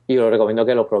 y os recomiendo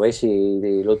que lo probéis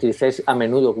y lo utilicéis a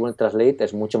menudo. Google Translate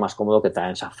es mucho más cómodo que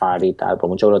traer en Safari y tal, por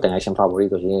mucho que lo tengáis en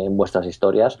favoritos y en vuestras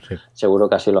historias, Sí. seguro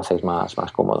que así lo hacéis más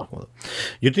cómodo.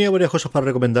 Yo tenía varias cosas para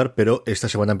recomendar, pero esta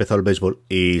semana ha empezado el béisbol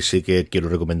y sí que quiero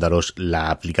recomendaros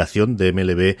la aplicación de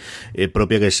MLB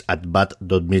propia, que es AtBat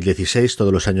 2016.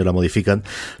 Todos los años la modifican,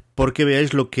 porque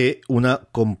veáis lo que una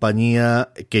compañía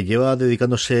que lleva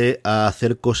dedicándose a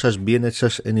hacer cosas bien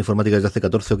hechas en informática desde hace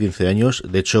 14 o 15 años,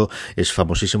 de hecho es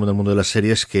famosísimo en el mundo de las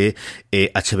series, que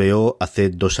HBO hace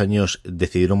 2 años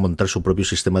decidieron montar su propio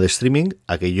sistema de streaming.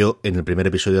 Aquello en el primer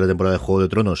episodio de la temporada de Juego de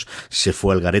Tronos se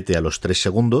fue al garete a los 3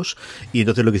 segundos, y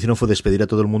entonces lo que hicieron fue despedir a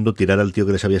todo el mundo, tirar al tío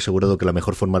que les había asegurado que la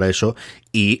mejor forma era eso,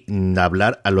 y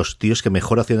hablar a los tíos que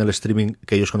mejor hacían el streaming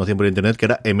que ellos conocían por internet, que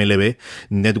era MLB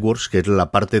Networks, que es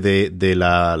la parte de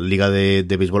la liga de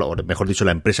béisbol, o mejor dicho,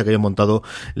 la empresa que había montado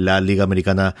la liga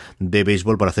americana de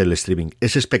béisbol para hacer el streaming.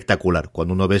 Es espectacular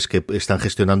cuando uno ves que están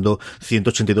gestionando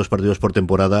 182 partidos por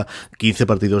temporada, 15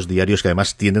 partidos diarios que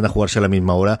además tienden a jugarse a la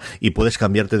misma hora, y puedes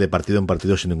cambiarte de partido en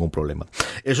partido sin ningún problema.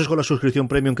 Eso es con la suscripción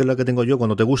premium, que es la que tengo yo,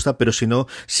 cuando te gusta, pero si no,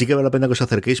 sí que vale la pena que os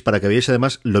acerquéis para que veáis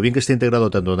además lo bien que está integrado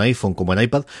tanto en iPhone como en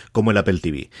iPad como en el Apple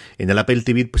TV. En el Apple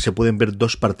TV se pueden ver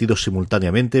 2 partidos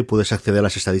simultáneamente, puedes acceder a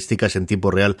las estadísticas en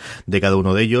tiempo real de cada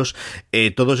uno de ellos.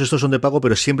 Todos estos son de pago,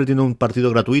 pero siempre tiene un partido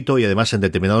gratuito, y además en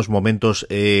determinados momentos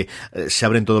se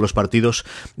abren todos los partidos.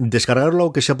 Descargarlo,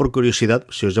 aunque sea por curiosidad,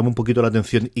 si os llama un poquito la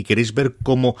atención y queréis ver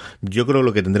cómo, yo creo,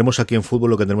 lo que tendremos aquí en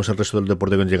fútbol, lo que tendremos el resto del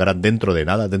deporte, que llegará dentro de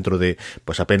nada, dentro de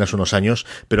pues apenas unos años,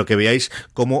 pero que veáis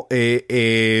cómo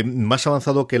más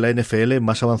avanzado que la NFL,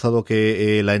 más avanzado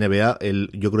que la NBA,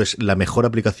 yo creo es la mejor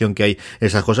aplicación que hay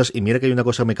esas cosas. Y mira que hay una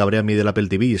cosa que me cabrea a mí del Apple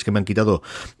TV, y es que me han quitado,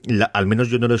 al menos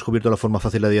yo no lo he descubierto la forma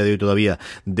fácil a día de hoy todavía,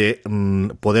 de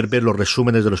poder ver los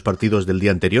resúmenes de los partidos del día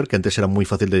anterior, que antes era muy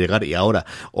fácil de llegar, y ahora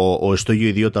o estoy yo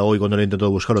idiota hoy cuando lo he intentado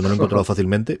buscar, o no lo he encontrado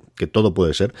fácilmente, que todo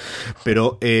puede ser,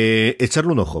 pero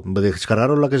echarle un ojo,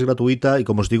 descargaros la que es gratuita, y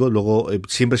como os digo, luego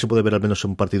siempre se puede ver al menos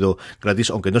un partido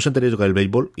gratis, aunque no os enteréis de el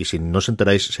béisbol, y si no os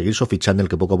enteráis, seguid Sophie Channel,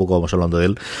 que poco a poco vamos hablando de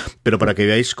él, pero para que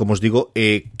veáis, como os digo,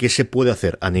 qué se puede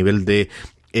hacer a nivel de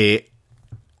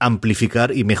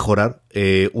amplificar y mejorar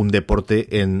un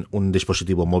deporte en un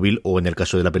dispositivo móvil, o en el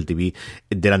caso del Apple TV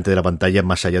delante de la pantalla,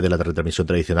 más allá de la retransmisión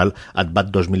tradicional. AtBat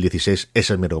 2016,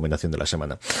 esa es mi recomendación de la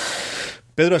semana.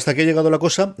 Pedro, hasta aquí ha llegado la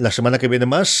cosa. La semana que viene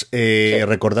más. Sí.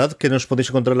 Recordad que nos podéis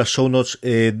encontrar las show notes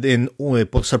en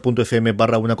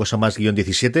podstar.fm/una cosa más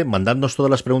 -17. Mandadnos todas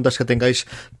las preguntas que tengáis,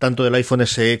 tanto del iPhone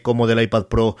SE como del iPad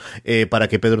Pro, para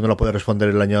que Pedro no la pueda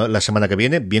responder la semana que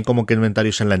viene, bien como en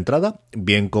comentarios en la entrada,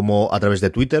 bien como a través de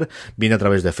Twitter, bien a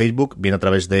través de Facebook, bien a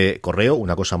través de correo,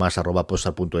 una cosa más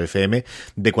 @podstar.fm,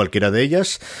 de cualquiera de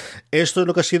ellas. Esto es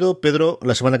lo que ha sido. Pedro,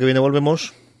 la semana que viene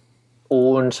volvemos.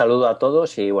 Un saludo a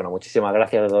todos y bueno, muchísimas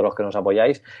gracias a todos los que nos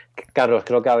apoyáis. Carlos,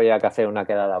 creo que habría que hacer una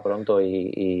quedada pronto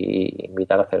y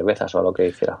invitar a cervezas o a lo que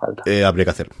hiciera falta. Habría que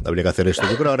hacer esto.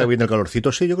 Yo creo que ahora viene el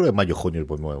calorcito, sí, yo creo que mayo, junio es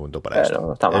buen momento para esto.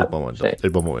 No está mal.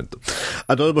 Es buen momento.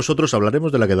 A todos vosotros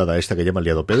hablaremos de la quedada esta que ya me ha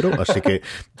liado Pedro, así que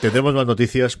tendremos más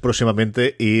noticias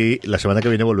próximamente, y la semana que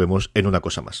viene volvemos en una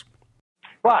cosa más.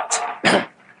 But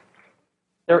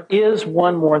there is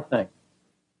one more thing.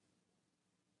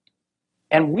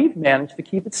 And we've managed to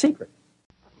keep it secret.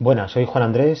 Buenas, soy Juan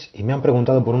Andrés y me han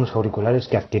preguntado por unos auriculares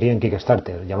que adquirí en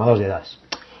Kickstarter, llamados de Dash,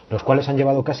 los cuales han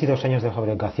llevado casi 2 años de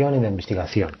fabricación y de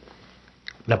investigación.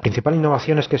 La principal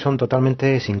innovación es que son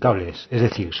totalmente sin cables, es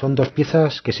decir, son 2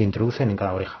 piezas que se introducen en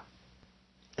cada oreja.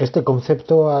 Este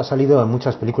concepto ha salido en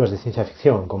muchas películas de ciencia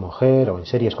ficción, como Her, o en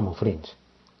series como Fringe.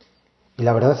 Y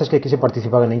la verdad es que quise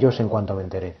participar en ellos en cuanto me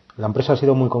enteré. La empresa ha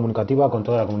sido muy comunicativa con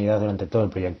toda la comunidad durante todo el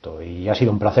proyecto, y ha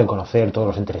sido un placer conocer todos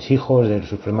los entresijos de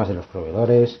sus problemas de los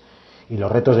proveedores y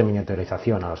los retos de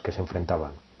miniaturización a los que se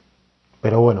enfrentaban.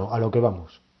 Pero bueno, a lo que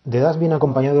vamos. Dash viene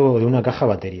acompañado de una caja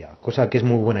batería, cosa que es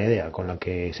muy buena idea, con la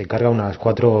que se carga unas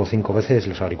 4 o 5 veces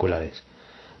los auriculares.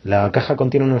 La caja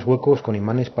contiene unos huecos con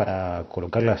imanes para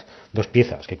colocar las 2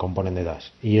 piezas que componen Dash,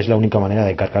 y es la única manera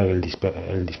de cargar el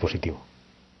dispositivo.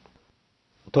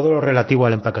 Todo lo relativo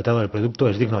al empaquetado del producto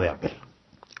es digno de Apple.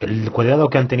 El cuidado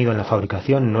que han tenido en la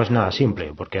fabricación no es nada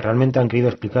simple, porque realmente han querido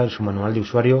explicar su manual de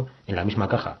usuario en la misma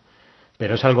caja,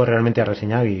 pero es algo realmente a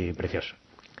reseñar y precioso.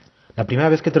 La primera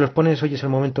vez que te los pones oyes el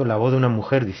momento la voz de una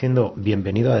mujer diciendo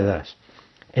 «Bienvenido a Dash»,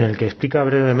 en el que explica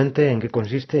brevemente en qué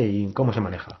consiste y cómo se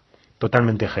maneja.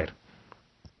 Totalmente Her.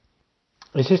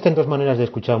 Existen 2 maneras de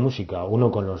escuchar música,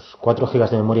 uno con los 4 GB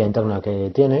de memoria interna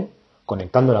que tiene,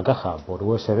 conectando la caja por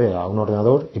USB a un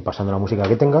ordenador y pasando la música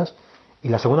que tengas, y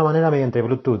la segunda manera mediante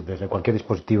Bluetooth desde cualquier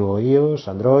dispositivo iOS,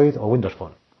 Android o Windows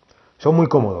Phone. Son muy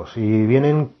cómodos y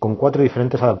vienen con 4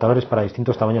 diferentes adaptadores para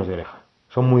distintos tamaños de oreja.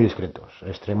 Son muy discretos,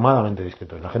 extremadamente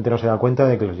discretos. La gente no se da cuenta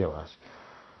de que los llevas,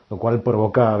 lo cual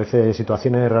provoca a veces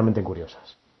situaciones realmente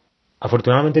curiosas.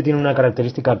 Afortunadamente tiene una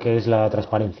característica que es la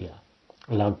transparencia,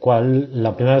 la cual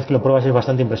la primera vez que lo pruebas es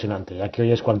bastante impresionante, ya que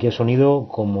oyes cualquier sonido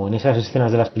como en esas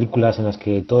escenas de las películas en las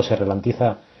que todo se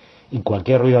ralentiza y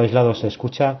cualquier ruido aislado se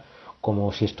escucha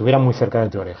como si estuviera muy cerca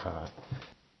de tu oreja.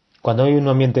 Cuando hay un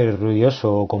ambiente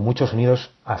ruidoso o con muchos sonidos,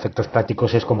 a efectos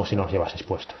prácticos es como si nos llevas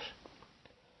expuestos.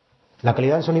 La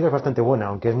calidad del sonido es bastante buena,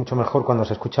 aunque es mucho mejor cuando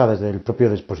se escucha desde el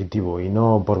propio dispositivo y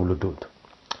no por Bluetooth.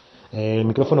 El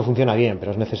micrófono funciona bien,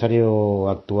 pero es necesario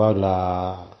activar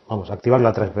la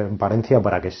transparencia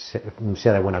para que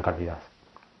sea de buena calidad.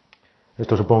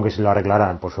 Esto supongo que se lo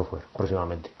arreglarán por software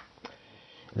próximamente.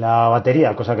 La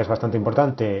batería, cosa que es bastante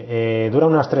importante, dura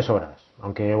unas 3 horas,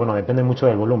 aunque bueno, depende mucho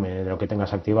del volumen de lo que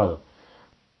tengas activado.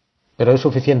 Pero es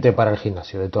suficiente para el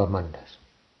gimnasio, de todas maneras.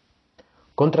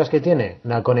 ¿Contras que tiene?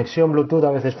 La conexión Bluetooth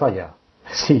a veces falla.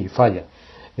 Sí, falla.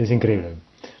 Es increíble.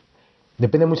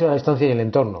 Depende mucho de la distancia y el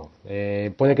entorno.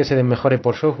 Puede que se mejore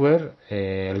por software,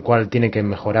 el cual tiene que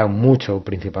mejorar mucho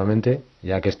principalmente,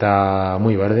 ya que está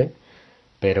muy verde,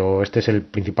 pero este es el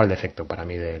principal defecto para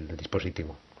mí del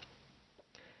dispositivo.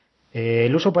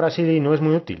 El uso para Siri no es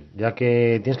muy útil, ya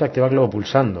que tienes que activarlo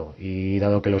pulsando, y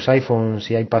dado que los iPhones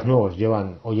y iPads nuevos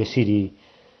llevan Oye Siri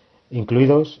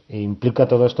incluidos, implica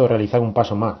todo esto realizar un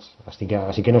paso más, así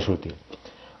que no es útil.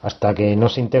 Hasta que no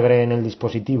se integre en el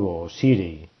dispositivo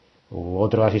Siri u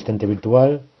otro asistente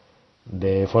virtual,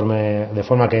 de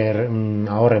forma que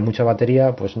ahorre mucha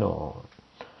batería, pues no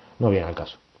viene al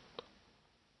caso.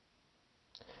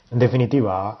 En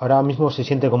definitiva, ahora mismo se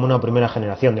siente como una primera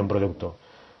generación de un producto,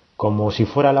 como si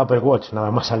fuera el Apple Watch,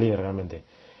 nada más salir realmente,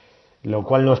 lo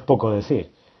cual no es poco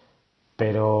decir,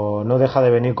 pero no deja de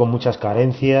venir con muchas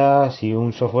carencias y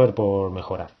un software por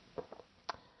mejorar.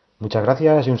 Muchas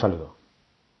gracias y un saludo.